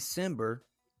December,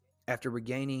 after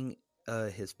regaining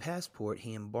his passport,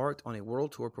 he embarked on a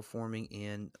world tour performing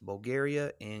in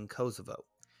Bulgaria and Kosovo.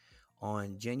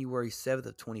 On January 7th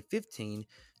of 2015,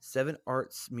 Seven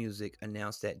Arts Music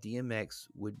announced that DMX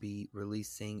would be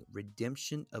releasing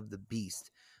Redemption of the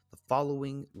Beast the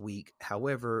following week.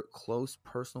 However, close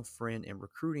personal friend and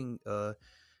recruiting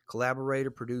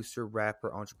collaborator, producer,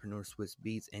 rapper, entrepreneur Swizz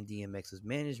Beatz and DMX's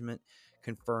management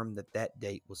confirmed that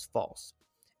date was false.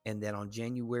 And that on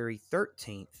January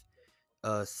 13th,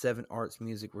 Seven Arts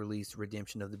Music released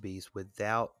Redemption of the Beast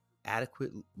without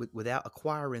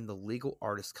acquiring the legal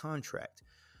artist contract.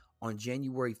 On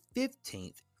January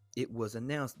 15th, it was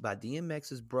announced by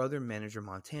DMX's brother, manager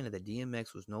Montana, that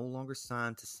DMX was no longer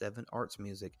signed to Seven Arts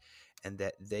Music and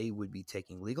that they would be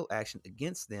taking legal action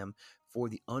against them for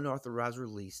the unauthorized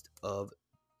release of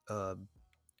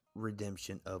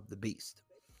Redemption of the Beast.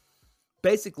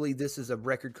 Basically, this is a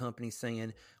record company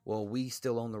saying, well, we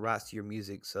still own the rights to your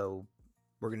music, so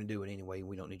we're going to do it anyway.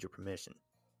 We don't need your permission.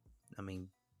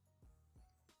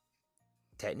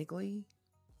 Technically,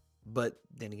 but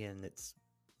then again, it's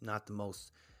not the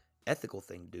most ethical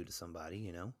thing to do to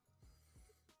somebody,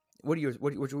 What do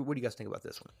you guys think about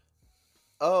this one?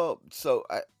 So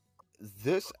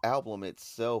this album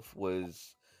itself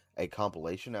was a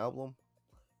compilation album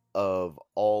of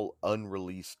all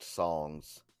unreleased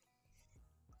songs.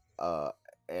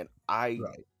 And I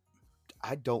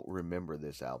don't remember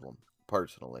this album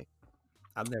personally.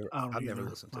 I've never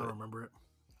listened to it. I don't remember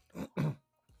it.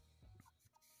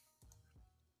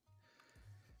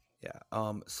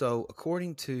 Yeah. So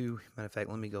according to, matter of fact,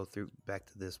 let me go back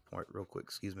to this point real quick.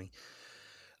 Excuse me.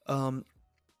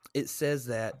 It says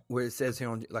that where it says here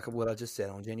on, like what I just said,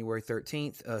 on January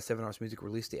 13th, 7 Arts Music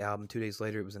released the album. 2 days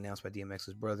later, it was announced by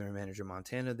DMX's brother and manager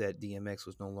Montana that DMX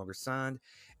was no longer signed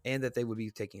and that they would be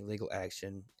taking legal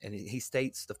action. And he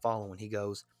states the following. He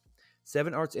goes,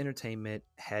 7 Arts Entertainment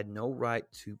had no right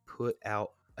to put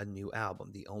out a new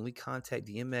album. The only contact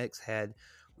DMX had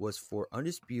was for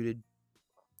Undisputed.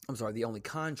 I'm sorry, the only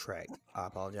contract, I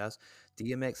apologize,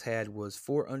 DMX had was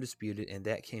for Undisputed, and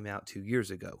that came out 2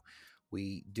 years ago.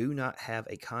 We do not have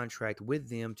a contract with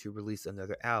them to release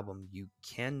another album. You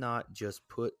cannot just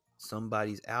put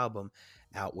somebody's album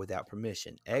out without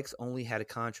permission. X only had a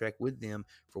contract with them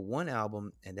for one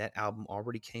album, and that album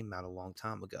already came out a long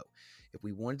time ago. If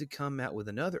we wanted to come out with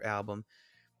another album,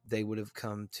 they would have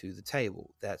come to the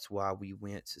table. That's why we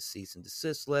went to cease and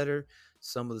desist letter.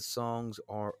 Some of the songs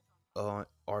are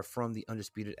from the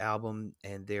Undisputed album,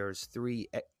 and there's 3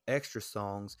 extra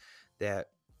songs that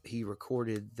he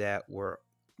recorded that were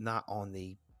not on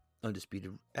the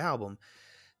Undisputed album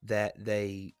that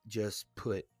they just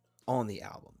put on the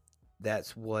album.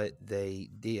 That's what they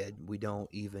did. We don't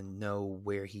even know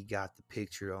where he got the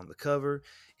picture on the cover.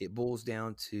 It boils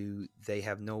down to they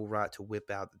have no right to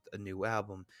whip out a new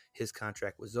album. His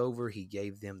contract was over. He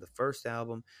gave them the first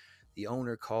album. The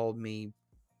owner called me,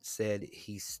 said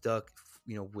he's stuck,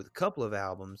 with a couple of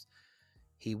albums.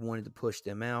 He wanted to push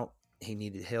them out. He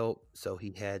needed help, so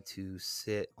he had to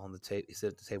sit on the table. He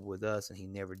sat at the table with us, and he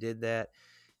never did that.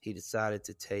 He decided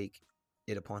to take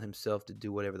it upon himself to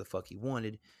do whatever the fuck he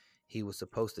wanted. He was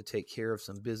supposed to take care of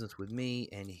some business with me,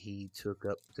 and he took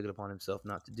it upon himself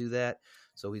not to do that.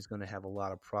 So he's going to have a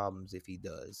lot of problems if he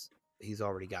does. He's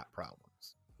already got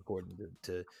problems, according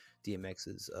to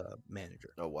DMX's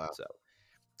manager. Oh wow! So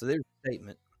there's a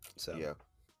statement. So yeah,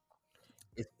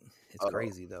 it's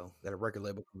crazy though that a record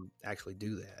label can actually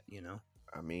do that.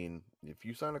 I mean, if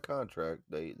you sign a contract,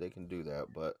 they can do that,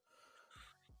 but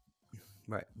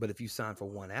right. But if you sign for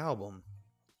one album,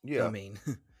 yeah, I mean.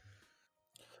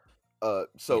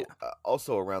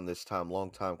 Also around this time,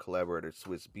 longtime collaborator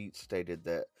Swiss Beats stated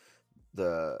that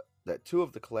that 2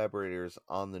 of the collaborators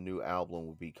on the new album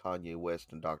would be Kanye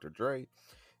West and Dr. Dre,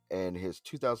 and his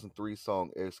 2003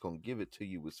 song "It's Gonna Give It to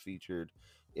You" was featured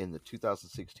in the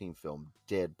 2016 film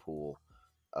Deadpool,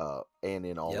 and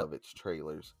in all of its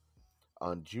trailers.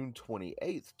 On June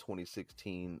 28th,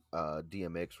 2016,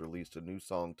 DMX released a new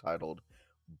song titled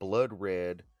 "Blood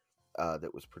Red."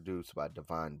 That was produced by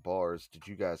Divine Bars. Did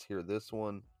you guys hear this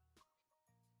one?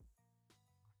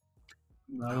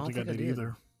 No, I don't think I did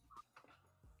either.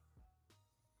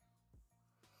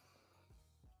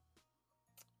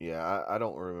 Yeah, I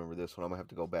don't remember this one. I'm gonna have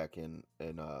to go back and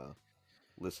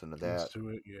listen to that. Listen to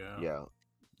it, yeah. Yeah.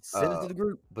 Send it to the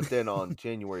group. But then on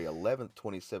January 11th,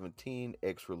 2017,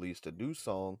 X released a new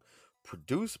song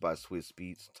produced by Swiss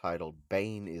Beats titled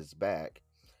 "Bane Is Back."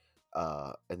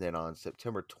 And then on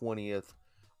September 20th,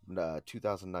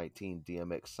 2019,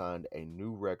 DMX signed a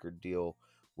new record deal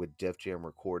with Def Jam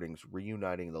Recordings,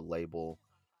 reuniting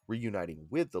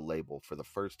with the label for the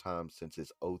first time since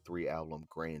his 2003 album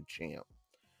Grand Champ.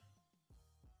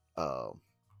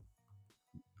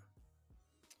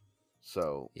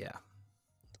 So yeah,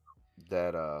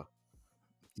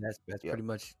 that's pretty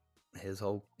much his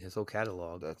whole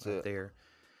catalog. That's right it there.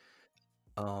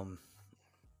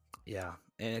 Yeah,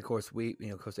 and of course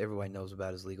everybody knows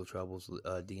about his legal troubles.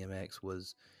 DMX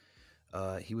was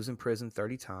he was in prison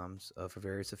 30 times for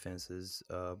various offenses: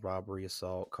 robbery,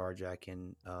 assault,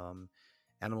 carjacking,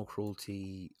 animal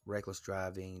cruelty, reckless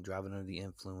driving, driving under the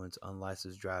influence,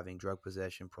 unlicensed driving, drug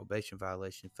possession, probation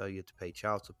violation, failure to pay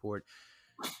child support,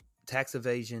 tax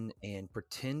evasion, and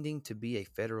pretending to be a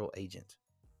federal agent.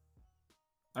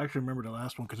 I actually remember the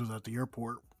last one because it was at the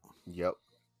airport. Yep.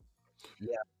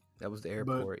 Yeah, that was the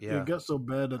airport. But yeah, it got so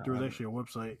bad that there was actually a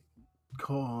website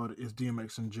called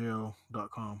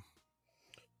isdmxinjail.com.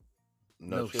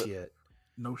 No shit.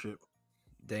 No shit.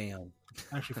 Damn.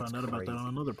 I actually found out about that on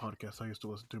another podcast I used to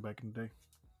listen to back in the day.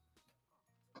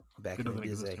 It doesn't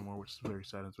exist anymore, which is very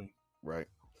sad to me. Right.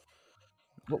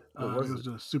 What was it was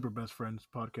the Super Best Friends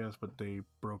podcast, but they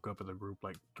broke up as a group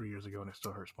like 3 years ago, and it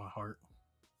still hurts my heart.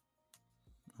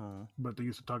 Oh. But they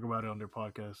used to talk about it on their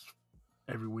podcast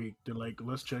every week. They're like,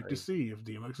 let's check to see if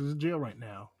DMX is in jail right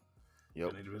now. Yep.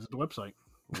 And they visit the website.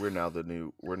 We're now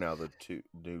the two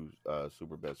new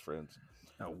super best friends.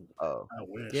 I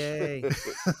wish. Yay.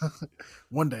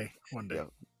 One day. Yeah.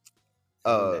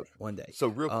 One day. So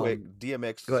real quick,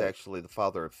 DMX is actually the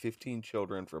father of 15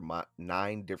 children from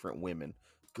 9 different women.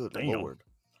 Good Lord.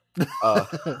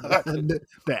 The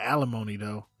alimony,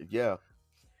 though. Yeah.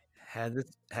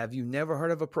 Have you never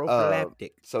heard of a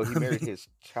prophylactic? So he married his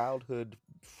childhood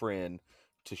friend,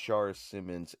 Tashara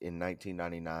Simmons, in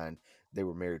 1999. They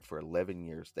were married for 11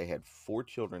 years. They had 4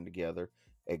 children together: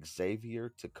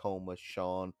 Xavier, Tacoma,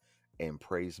 Sean, and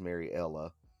Praise Mary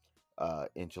Ella.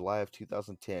 In July of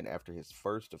 2010, after his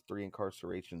first of 3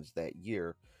 incarcerations that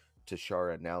year,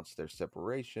 Tashara announced their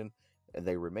separation, and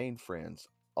they remained friends.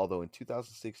 Although in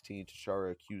 2016,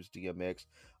 Tashara accused DMX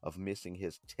of missing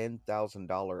his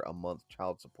 $10,000 a month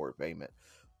child support payment.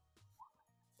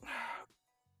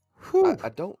 I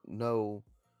don't know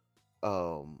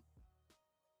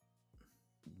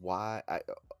why.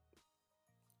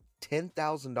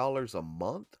 $10,000 a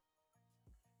month?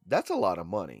 That's a lot of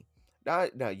money.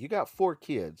 Now, you got 4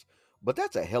 kids, but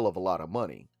that's a hell of a lot of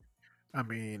money. I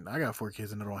mean, I got 4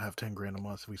 kids and I don't have 10 grand a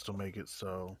month, so we still make it.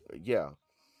 So yeah.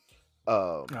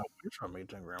 No, we're trying to make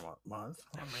 10 grand a month.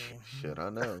 I mean, shit, I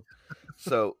know.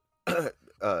 So,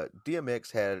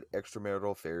 DMX had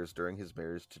extramarital affairs during his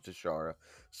marriage to Tashara,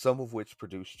 some of which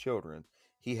produced children.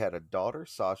 He had a daughter,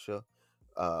 Sasha,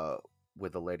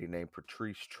 with a lady named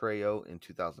Patrice Trejo in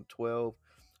 2012.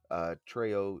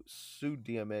 Trejo sued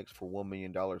DMX for $1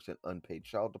 million in unpaid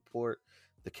child support.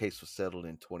 The case was settled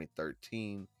in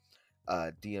 2013.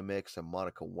 DMX and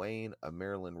Monica Wayne, a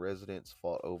Maryland resident,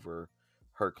 fought over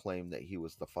her claim that he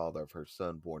was the father of her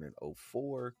son born in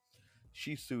 2004.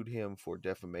 She sued him for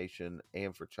defamation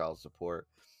and for child support.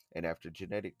 And after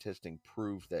genetic testing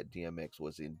proved that DMX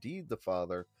was indeed the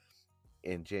father,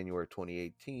 in January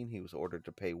 2018, he was ordered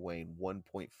to pay Wayne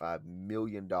 $1.5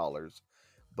 million,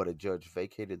 but a judge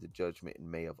vacated the judgment in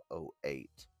May of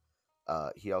 2008.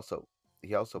 He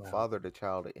also fathered a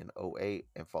child in 2008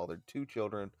 and fathered 2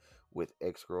 children with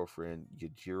ex-girlfriend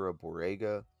Yajira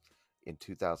Borrega. In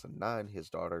 2009, his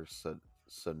daughter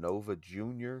Sonova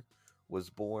Jr.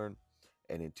 was born,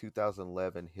 and in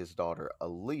 2011, his daughter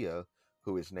Aaliyah,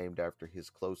 who is named after his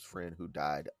close friend who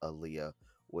died, Aaliyah,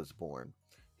 was born.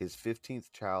 His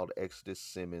 15th child, Exodus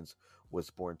Simmons, was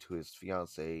born to his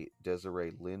fiancée,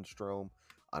 Desiree Lindstrom,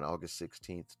 on August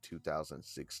 16th,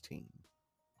 2016.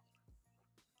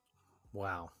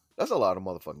 Wow. That's a lot of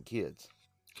motherfucking kids.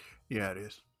 Yeah, it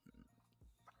is.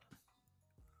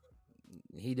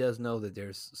 He does know that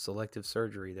there's selective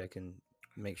surgery that can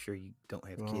make sure you don't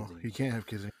have kids anymore. He can't have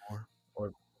kids anymore.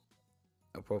 Or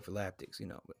prophylactics,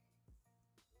 But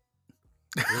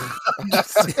I'm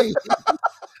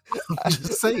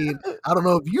just saying. I don't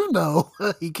know if you know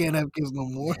he can't have kids no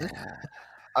more.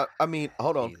 I mean,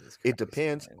 hold on. It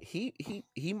depends. Man.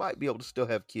 He might be able to still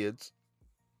have kids.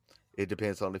 It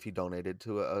depends on if he donated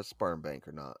to a sperm bank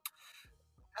or not.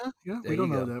 Yeah, we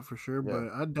don't know that for sure, but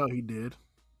I doubt he did.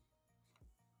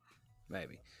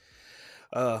 Maybe.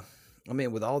 I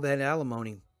mean, with all that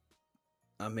alimony,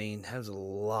 I mean, that's a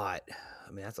lot.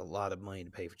 I mean, that's a lot of money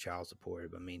to pay for child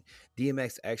support. I mean,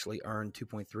 DMX actually earned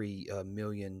 $2.3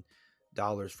 million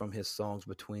from his songs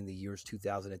between the years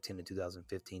 2010 and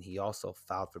 2015. He also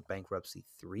filed for bankruptcy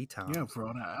 3 times. Yeah, for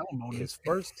all that alimony. His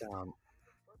first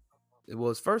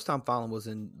time filing was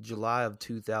in July of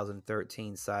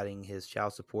 2013, citing his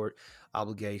child support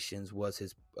obligations was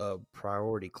his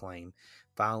priority claim.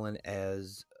 The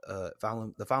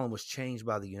filing was changed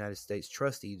by the United States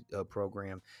Trustee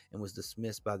Program and was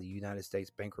dismissed by the United States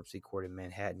Bankruptcy Court in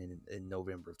Manhattan in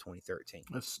November of 2013.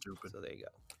 That's stupid. So there you go.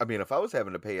 I mean, if I was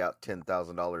having to pay out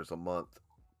 $10,000 a month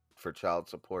for child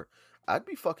support, I'd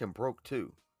be fucking broke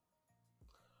too.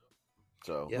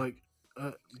 So, like,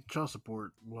 child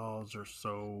support laws are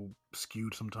so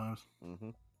skewed sometimes.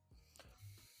 Mm-hmm.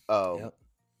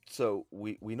 So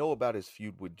we know about his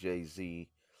feud with Jay-Z,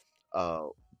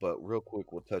 but real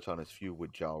quick, we'll touch on his feud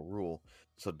with Ja Rule.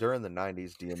 So during the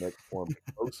 90s, DMX formed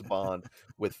a close bond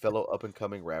with fellow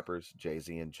up-and-coming rappers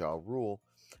Jay-Z and Ja Rule.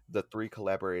 The 3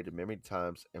 collaborated many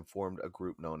times and formed a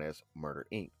group known as Murder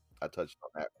Inc. I touched on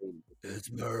that.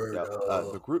 It's murder.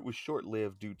 The group was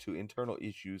short-lived due to internal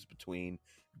issues between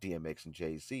DMX and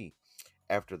Jay-Z.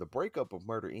 After the breakup of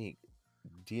Murder Inc.,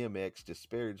 DMX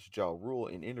disparaged Ja Rule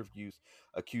in interviews,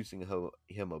 accusing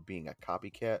him of being a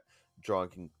copycat, drawing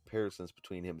comparisons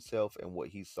between himself and what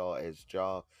he saw as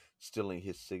Ja, stealing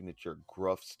his signature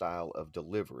gruff style of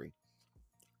delivery.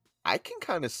 I can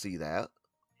kind of see that.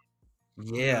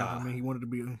 Yeah. I mean, he wanted to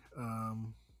be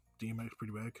DMX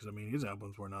pretty bad because I mean his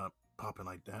albums were not popping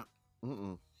like that.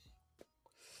 Mm-mm.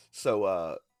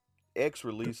 So X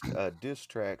released a diss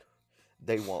track,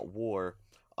 "They Want War,"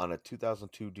 on a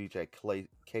 2002 DJ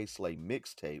K Slay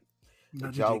mixtape.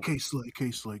 Not Ja, DJ K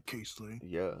Slay.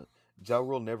 yeah, Ja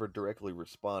Rule never directly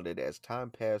responded. As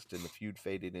time passed and the feud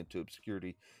faded into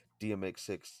obscurity,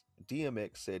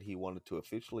 DMX said he wanted to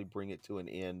officially bring it to an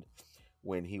end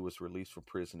when he was released from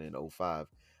prison in '05.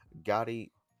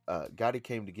 Gotti, Gotti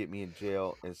came to get me in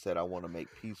jail and said, "I want to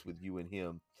make peace with you and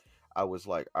him." I was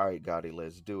like, "All right, Gotti,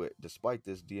 let's do it." Despite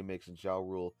this, DMX and Ja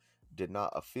Rule did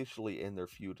not officially end their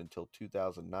feud until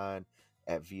 2009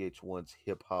 at VH1's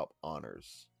Hip Hop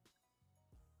Honors.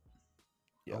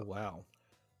 Oh Yeah. wow.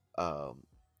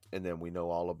 And then we know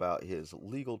all about his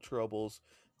legal troubles.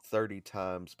 30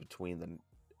 times between the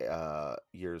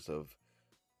years of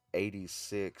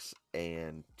 '86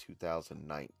 and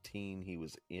 2019, he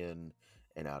was in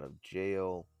and out of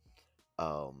jail.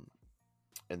 Um,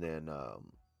 and then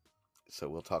So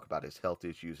we'll talk about his health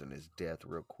issues and his death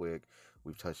real quick.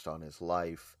 We've touched on his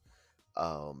life.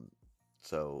 Um,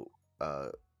 so uh,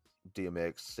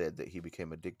 DMX said that he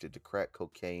became addicted to crack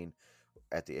cocaine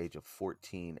at the age of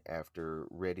 14 after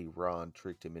Reddy Ron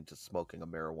tricked him into smoking a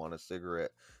marijuana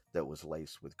cigarette that was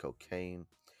laced with cocaine.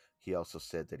 He also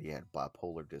said that he had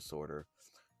bipolar disorder.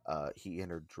 He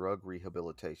entered drug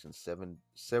rehabilitation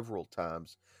several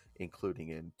times, including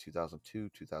in 2002,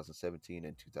 2017,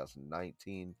 and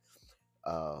 2019,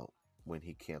 uh, when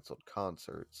he canceled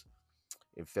concerts.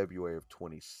 In February of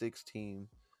 2016,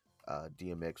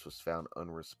 DMX was found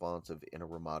unresponsive in a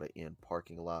Ramada Inn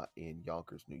parking lot in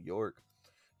Yonkers, New York.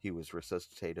 He was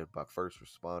resuscitated by first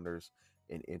responders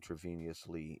and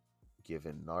intravenously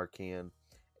given Narcan,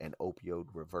 an opioid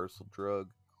reversal drug.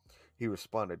 He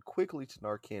responded quickly to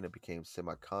Narcan and became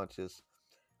semi conscious.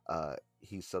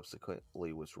 He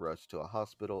subsequently was rushed to a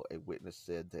hospital. A witness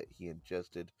said that he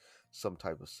ingested some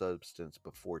type of substance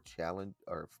before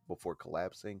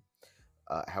collapsing.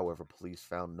 However, police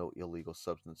found no illegal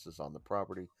substances on the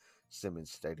property.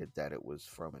 Simmons stated that it was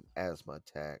from an asthma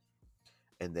attack.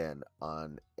 And then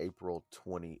on April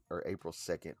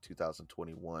 2nd,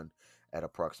 2021, at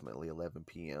approximately 11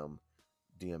 p.m.,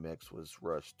 DMX was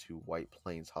rushed to White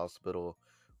Plains Hospital,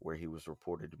 where he was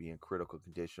reported to be in critical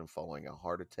condition following a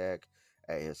heart attack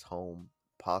at his home,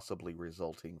 possibly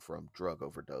resulting from drug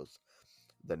overdose.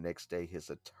 The next day, his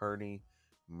attorney,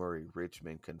 Murray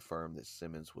Richmond, confirmed that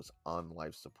Simmons was on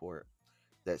life support.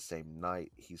 That same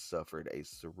night, he suffered a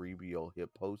cerebral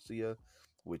hypoxia,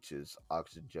 which is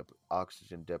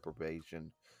oxygen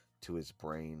deprivation to his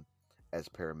brain, as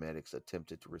paramedics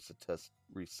attempted to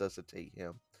resuscitate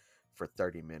him for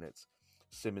 30 minutes.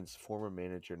 Simmons' former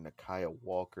manager, Nakia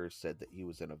Walker, said that he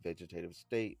was in a vegetative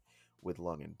state with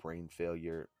lung and brain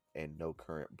failure and no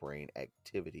current brain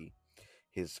activity.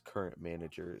 His current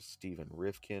manager, Stephen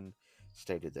Rifkin,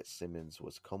 stated that Simmons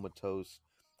was comatose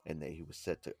and that he was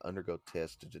set to undergo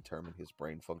tests to determine his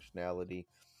brain functionality,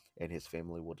 and his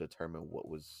family will determine what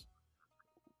was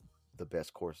the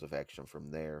best course of action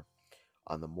from there.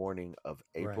 On the morning of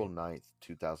April Right. 9th,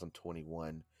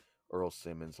 2021, Earl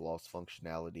Simmons lost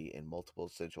functionality in multiple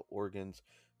essential organs,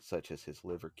 such as his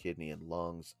liver, kidney, and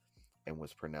lungs, and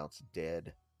was pronounced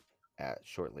dead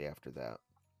shortly after that.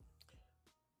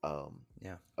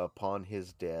 Yeah. Upon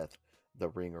his death, The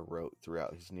Ringer wrote,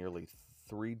 throughout his nearly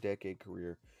 3-decade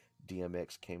career,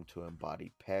 DMX came to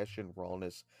embody passion,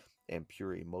 rawness, and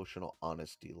pure emotional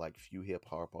honesty like few hip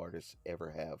hop artists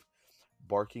ever have,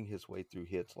 barking his way through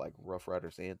hits like Rough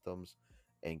Riders anthems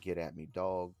and Get At Me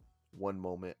Dog, one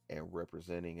moment, and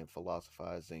repenting and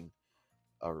philosophizing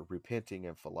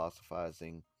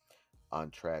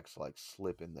on tracks like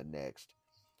Slippin' the next.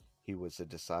 He was a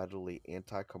decidedly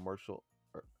anti-commercial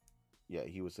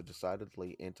he was a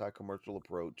decidedly anti-commercial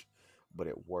approach, but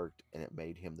it worked and it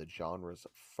made him the genre's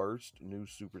first new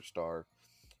superstar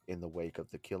in the wake of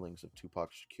the killings of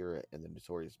Tupac Shakur and the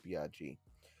Notorious B.I.G.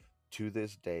 To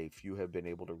this day, few have been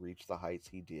able to reach the heights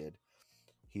he did.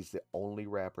 He's the only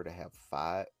rapper to have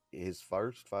his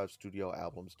first 5 studio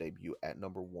albums debut at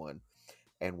number 1,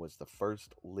 and was the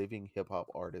first living hip hop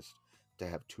artist to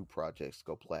have 2 projects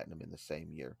go platinum in the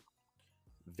same year.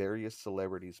 Various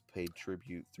celebrities paid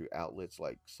tribute through outlets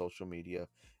like social media,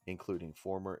 including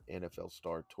former NFL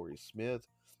star Torrey Smith,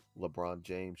 LeBron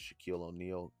James, Shaquille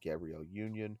O'Neal, Gabrielle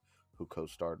Union, who co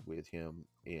starred with him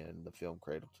in the film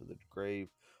Cradle to the Grave,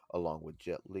 along with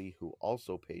Jet Li, who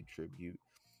also paid tribute,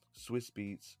 Swiss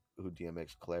Beats, who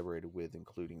DMX collaborated with,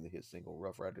 including the hit single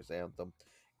Rough Riders Anthem,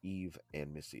 Eve,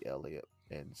 and Missy Elliott,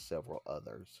 and several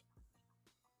others.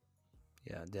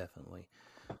 Yeah, definitely.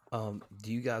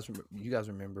 Do you guys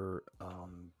remember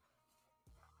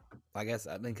I guess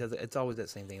I mean because it's always that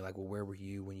same thing. Like, well, where were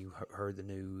you when you heard the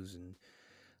news, and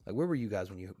like where were you guys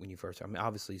when you first? I mean,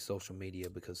 obviously social media,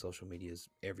 because social media is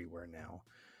everywhere now.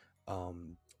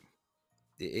 Um,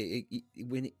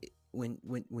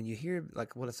 when you hear,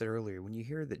 like what I said earlier, when you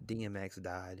hear that DMX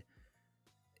died,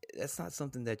 that's not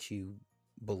something that you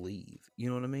believe. You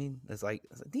know what I mean? It's like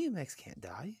DMX can't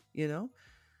die, you know.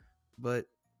 But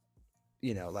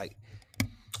like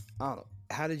I don't know.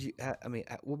 How did you? I mean,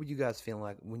 what were you guys feeling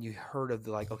like when you heard of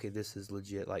the like? Okay, this is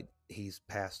legit. Like he's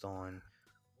passed on.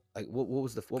 Like what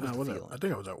was the I feeling?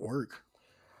 think I was at work.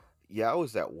 Yeah, I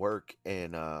was at work,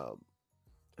 and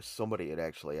somebody had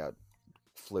actually I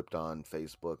flipped on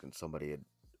Facebook, and somebody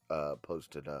had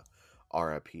posted a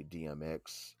RIP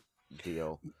DMX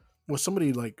deal. Well,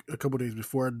 somebody like a couple days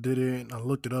before I did it, I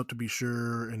looked it up to be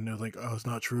sure, and they're like, "Oh, it's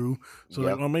not true." So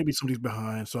like, Yep. oh, maybe somebody's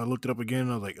behind. So I looked it up again,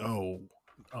 and I was like, "Oh,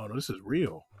 no, this is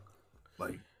real,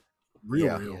 like real,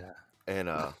 Yeah. real." Yeah, And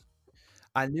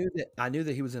I knew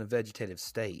that he was in a vegetative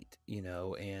state,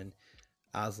 and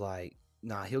I was like,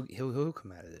 nah, he'll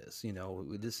come out of this.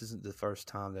 This isn't the first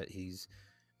time that he's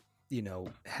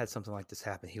had something like this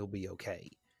happen. He'll be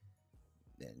okay.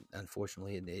 And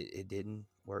unfortunately, it didn't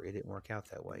work. It didn't work out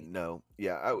that way. no,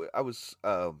 yeah, I was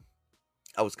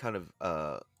kind of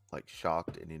like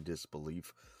shocked and in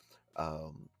disbelief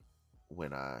um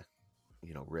when I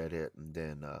read it, and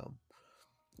then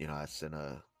I sent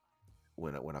a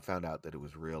when I found out that it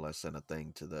was real, I sent a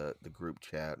thing to the group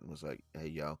chat and was like, "Hey,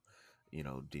 yo,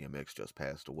 DMX just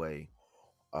passed away."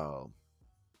 Um,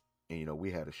 and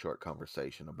we had a short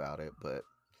conversation about it, but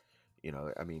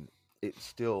I mean, it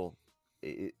still,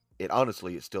 it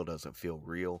honestly, it still doesn't feel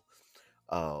real.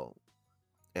 Uh,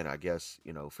 and I guess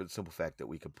for the simple fact that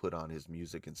we could put on his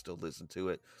music and still listen to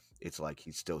it, it's like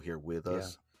he's still here with Yeah,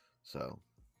 us. So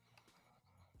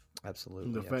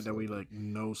And the absolutely, fact that we absolutely. like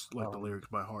know like the Um, lyrics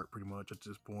by heart, pretty much at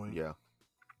this point. yeah,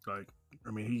 Like,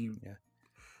 I mean, yeah,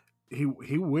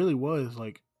 he really was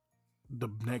like the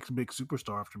next big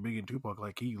superstar after Big and Tupac.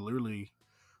 Like, he literally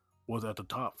was at the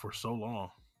top for so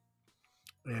long,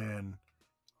 and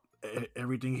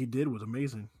everything he did was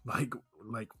amazing.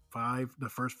 The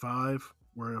first five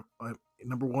were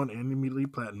number one and immediately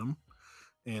platinum,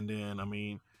 and then I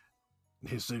mean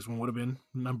his sixth one would have been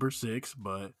number six,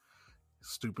 but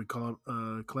stupid collab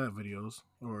videos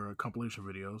or compilation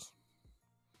videos.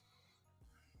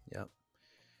 yeah.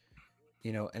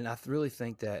 And I really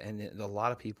think that, and a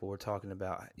lot of people were talking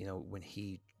about, when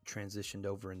he transitioned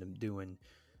over into doing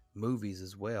movies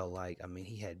as well. Like, I mean,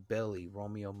 he had Belly,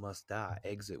 Romeo Must Die,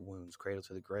 Exit Wounds, Cradle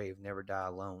to the Grave, Never Die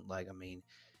Alone. Like, I mean,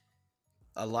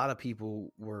 a lot of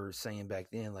people were saying back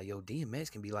then, like, yo,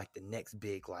 DMX can be like the next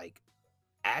big, like,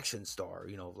 action star,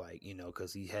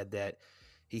 because he had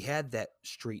that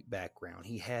street background.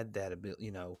 He had that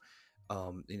ability,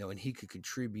 and he could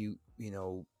contribute,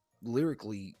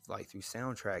 lyrically, like through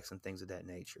soundtracks and things of that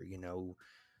nature,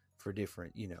 for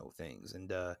different, things.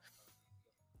 And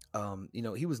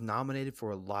he was nominated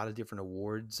for a lot of different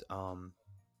awards,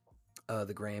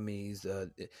 the Grammys.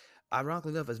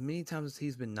 Ironically enough, as many times as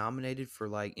he's been nominated for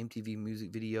like MTV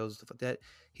music videos, stuff like that,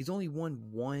 he's only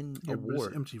won one Yeah, but it's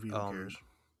award. MTV. Who cares?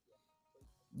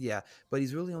 Yeah, but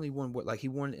he's really only won what, like, he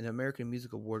won an American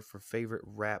Music Award for favorite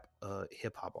rap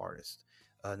hip hop artist,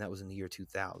 and that was in the year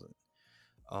 2000.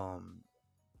 Um,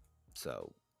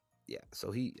 so yeah,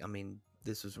 so I mean,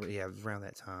 this was, yeah, it was around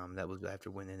that time. That was after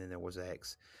When and Then There Was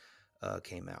X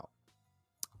came out.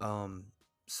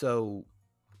 So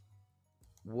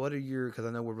what are your? Because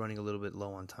I know we're running a little bit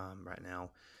low on time right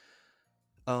now.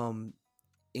 Um,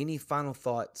 any final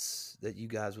thoughts that you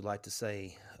guys would like to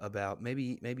say about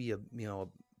maybe a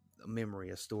memory,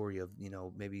 a story of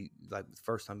maybe like the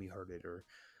first time you heard it, or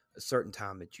a certain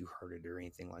time that you heard it, or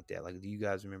anything like that? Like, do you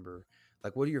guys remember,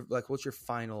 like, what's your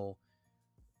final,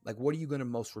 like, what are you going to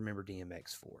most remember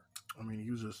DMX for? I mean,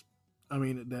 he was just. I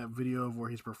mean, that video of where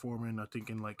he's performing, I think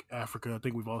in like Africa, I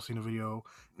think we've all seen a video.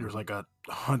 There's like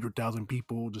 100,000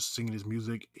 people just singing his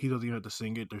music. He doesn't even have to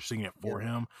sing it; they're singing it for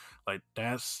him. Like,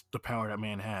 that's the power that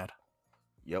man had.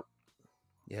 yep.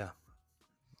 Yeah,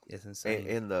 it's insane.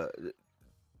 And the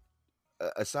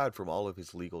aside from all of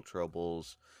his legal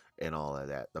troubles and all of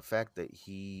that, the fact that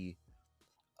he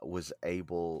was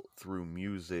able through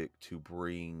music to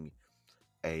bring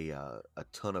a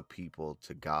ton of people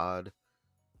to God,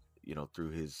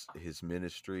 through his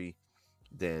ministry,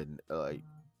 then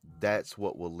that's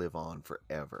what will live on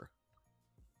forever.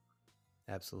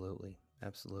 Absolutely,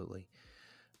 absolutely.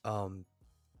 Um,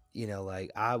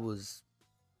 like I was,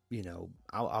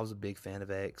 I was a big fan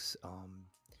of X.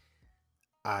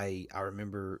 I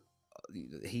remember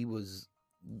he was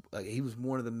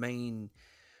one of the main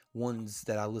ones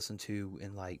that I listened to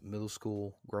in like middle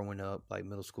school, growing up, like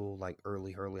middle school, like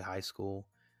early high school.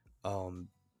 Um,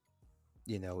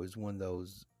 is one of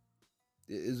those.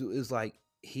 Is like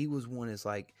he was one. Is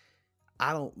like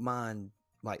I don't mind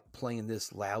like playing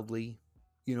this loudly.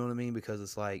 You know what I mean? Because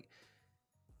it's like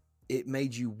it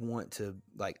made you want to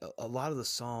like a lot of the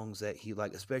songs that he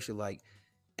like, especially like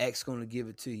X gonna give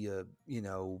it to you.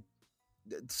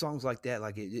 Songs like that.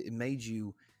 Like it made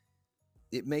you.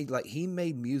 It made like he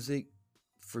made music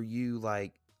for you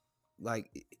like like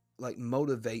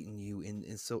motivating you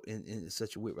in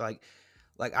such a way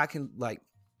like I can like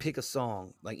pick a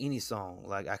song, like any song,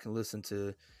 like I can listen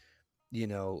to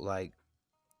like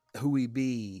Who We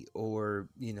Be, or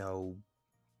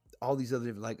all these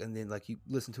other like, and then like you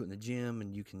listen to it in the gym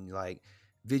and you can like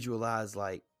visualize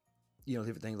like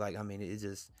different things. Like I mean it's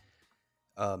just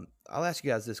I'll ask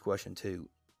you guys this question too.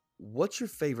 What's your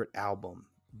favorite album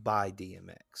by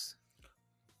DMX?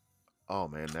 Oh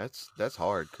man, that's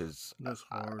hard because that's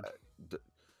hard.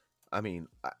 I mean,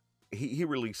 he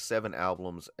released 7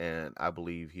 albums, and I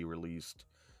believe he released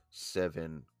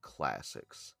 7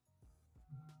 classics.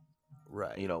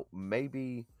 Right.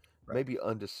 Maybe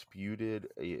Undisputed,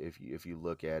 if you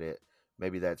look at it,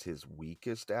 maybe that's his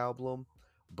weakest album,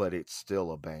 but it's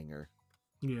still a banger.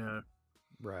 Yeah.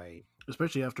 Right.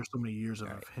 Especially after so many years of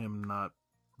him not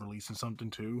releasing something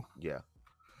too. Yeah.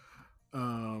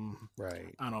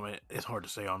 Right. I don't know, man. It's hard to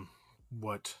say on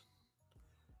what.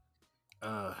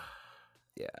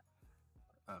 Yeah.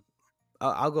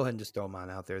 I'll go ahead and just throw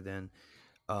mine out there then.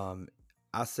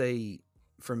 I say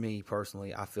for me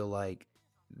personally, I feel like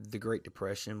the Great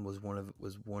Depression was one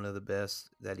of the best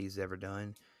that he's ever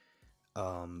done.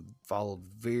 Followed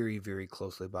very, very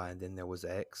closely by, and then there was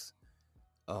X.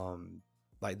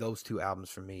 Like those 2 albums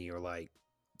for me are like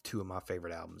 2 of my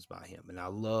favorite albums by him, and I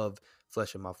love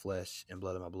Flesh of My Flesh and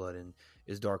Blood of My Blood and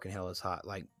Is Dark and Hell Is Hot.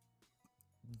 Like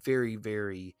very,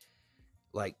 very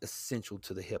like essential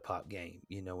to the hip hop game,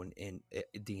 and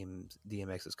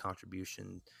DMX's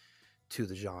contribution to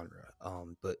the genre.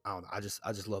 But I don't know, I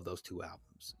just love those 2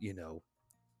 albums.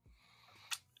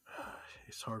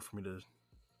 It's hard for me to.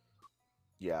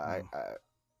 Yeah,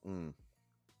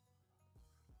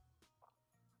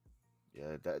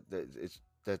 yeah,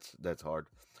 that's hard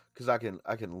because I can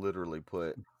literally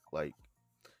put like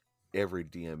every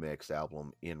DMX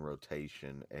album in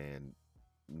rotation and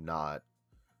not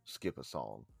skip a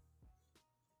song.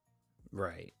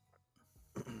 Right.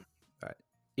 Right.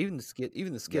 Even the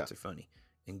skits are funny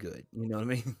and good. You know what I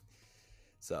mean?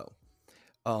 So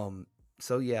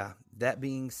yeah, that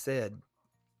being said,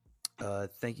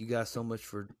 thank you guys so much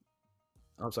for.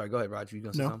 I'm sorry. Go ahead, Roger. You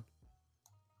gonna say something?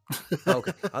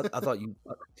 Okay. I thought you.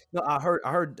 No, I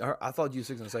heard. I thought you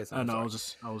were going to say something. I know.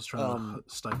 I was trying to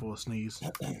stifle a sneeze.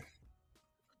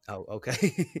 Oh,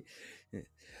 okay.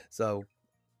 So,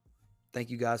 thank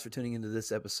you guys for tuning into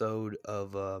this episode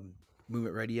of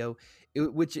Movement Radio,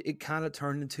 which it kind of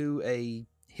turned into a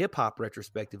hip hop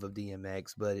retrospective of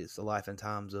DMX, but it's the life and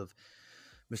times of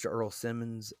Mr. Earl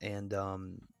Simmons, and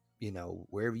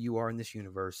wherever you are in this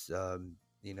universe,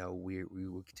 we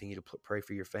will continue to pray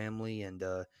for your family, and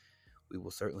we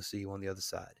will certainly see you on the other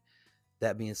side.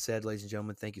 That being said, ladies and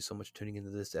gentlemen, thank you so much for tuning into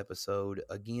this episode.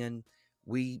 Again,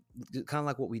 we kind of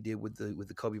like what we did with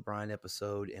the Kobe Bryant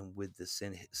episode and with the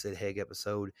Sid Haig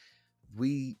episode.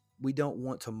 We don't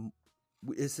want to.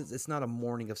 It's not a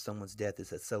mourning of someone's death.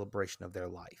 It's a celebration of their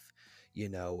life,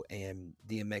 And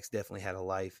DMX definitely had a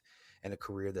life and a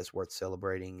career that's worth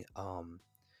celebrating.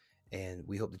 And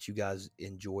we hope that you guys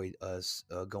enjoyed us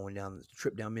going down the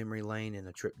trip down memory lane and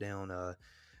a trip down,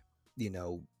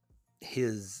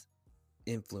 his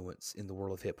influence in the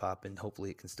world of hip hop, and hopefully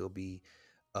it can still be,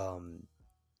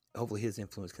 hopefully his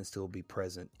influence can still be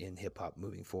present in hip hop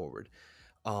moving forward.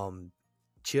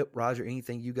 Chip, Roger,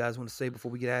 anything you guys want to say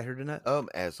before we get out of here tonight?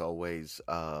 As always,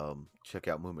 check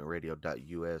out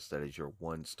movementradio.us. That is your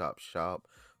one-stop shop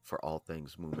for all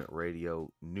things Movement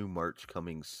Radio. New merch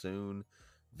coming soon.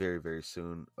 Very, very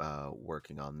soon.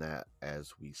 Working on that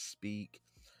as we speak.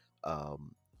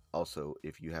 Also,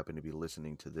 if you happen to be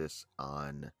listening to this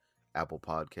on Apple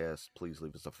Podcasts, please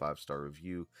leave us a 5-star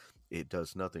review. It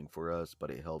does nothing for us, but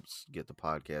it helps get the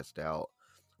podcast out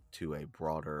to a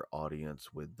broader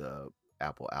audience with the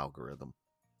Apple algorithm.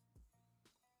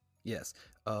 Yes.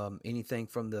 Anything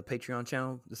from the Patreon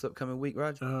channel this upcoming week,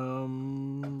 Roger?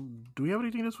 Do we have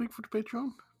anything this week for the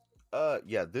Patreon?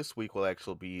 Yeah, this week will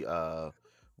actually be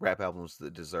rap albums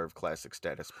that deserve classic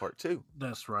status part 2.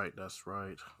 That's right.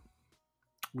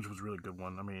 Which was a really good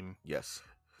one. I mean, yes.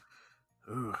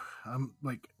 I'm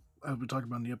like, as we talked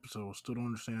about in the episode, still don't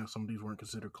understand how some of these weren't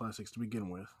considered classics to begin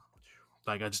with.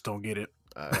 Like, I just don't get it.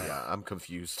 Yeah, I'm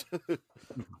confused.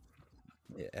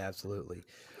 Yeah, absolutely.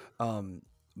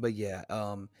 But yeah,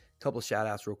 couple of shout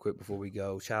outs real quick before we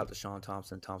go. Shout out to Sean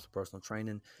Thompson Personal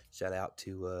Training. Shout out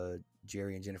to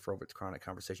Jerry and Jennifer over at the Chronic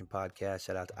Conversation Podcast.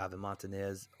 Shout out to Ivan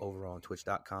Montanez over on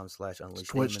twitch.com/unleashed.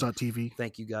 Twitch.tv.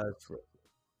 Thank you guys for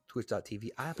twitch.tv.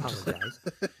 I apologize.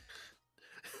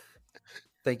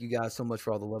 Thank you guys so much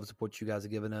for all the love and support you guys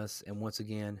have given us. And once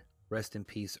again, rest in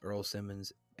peace, Earl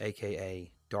Simmons,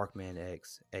 aka Darkman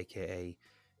X, aka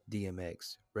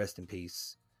DMX. Rest in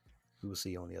peace. We will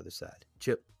see you on the other side.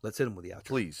 Chip, let's hit him with the outro.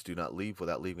 Please do not leave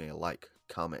without leaving a like,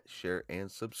 comment, share,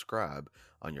 and subscribe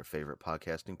on your favorite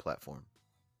podcasting platform.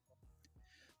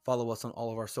 Follow us on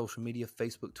all of our social media,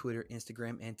 Facebook, Twitter,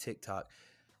 Instagram, and TikTok.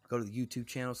 Go to the YouTube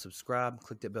channel, subscribe,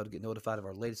 click that bell to get notified of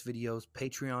our latest videos,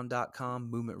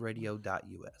 patreon.com,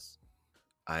 movementradio.us.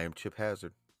 I am Chip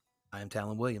Hazard. I am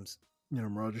Talon Williams. And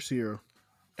I'm Roger Sierra.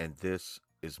 And this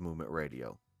is Movement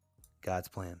Radio. God's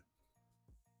plan.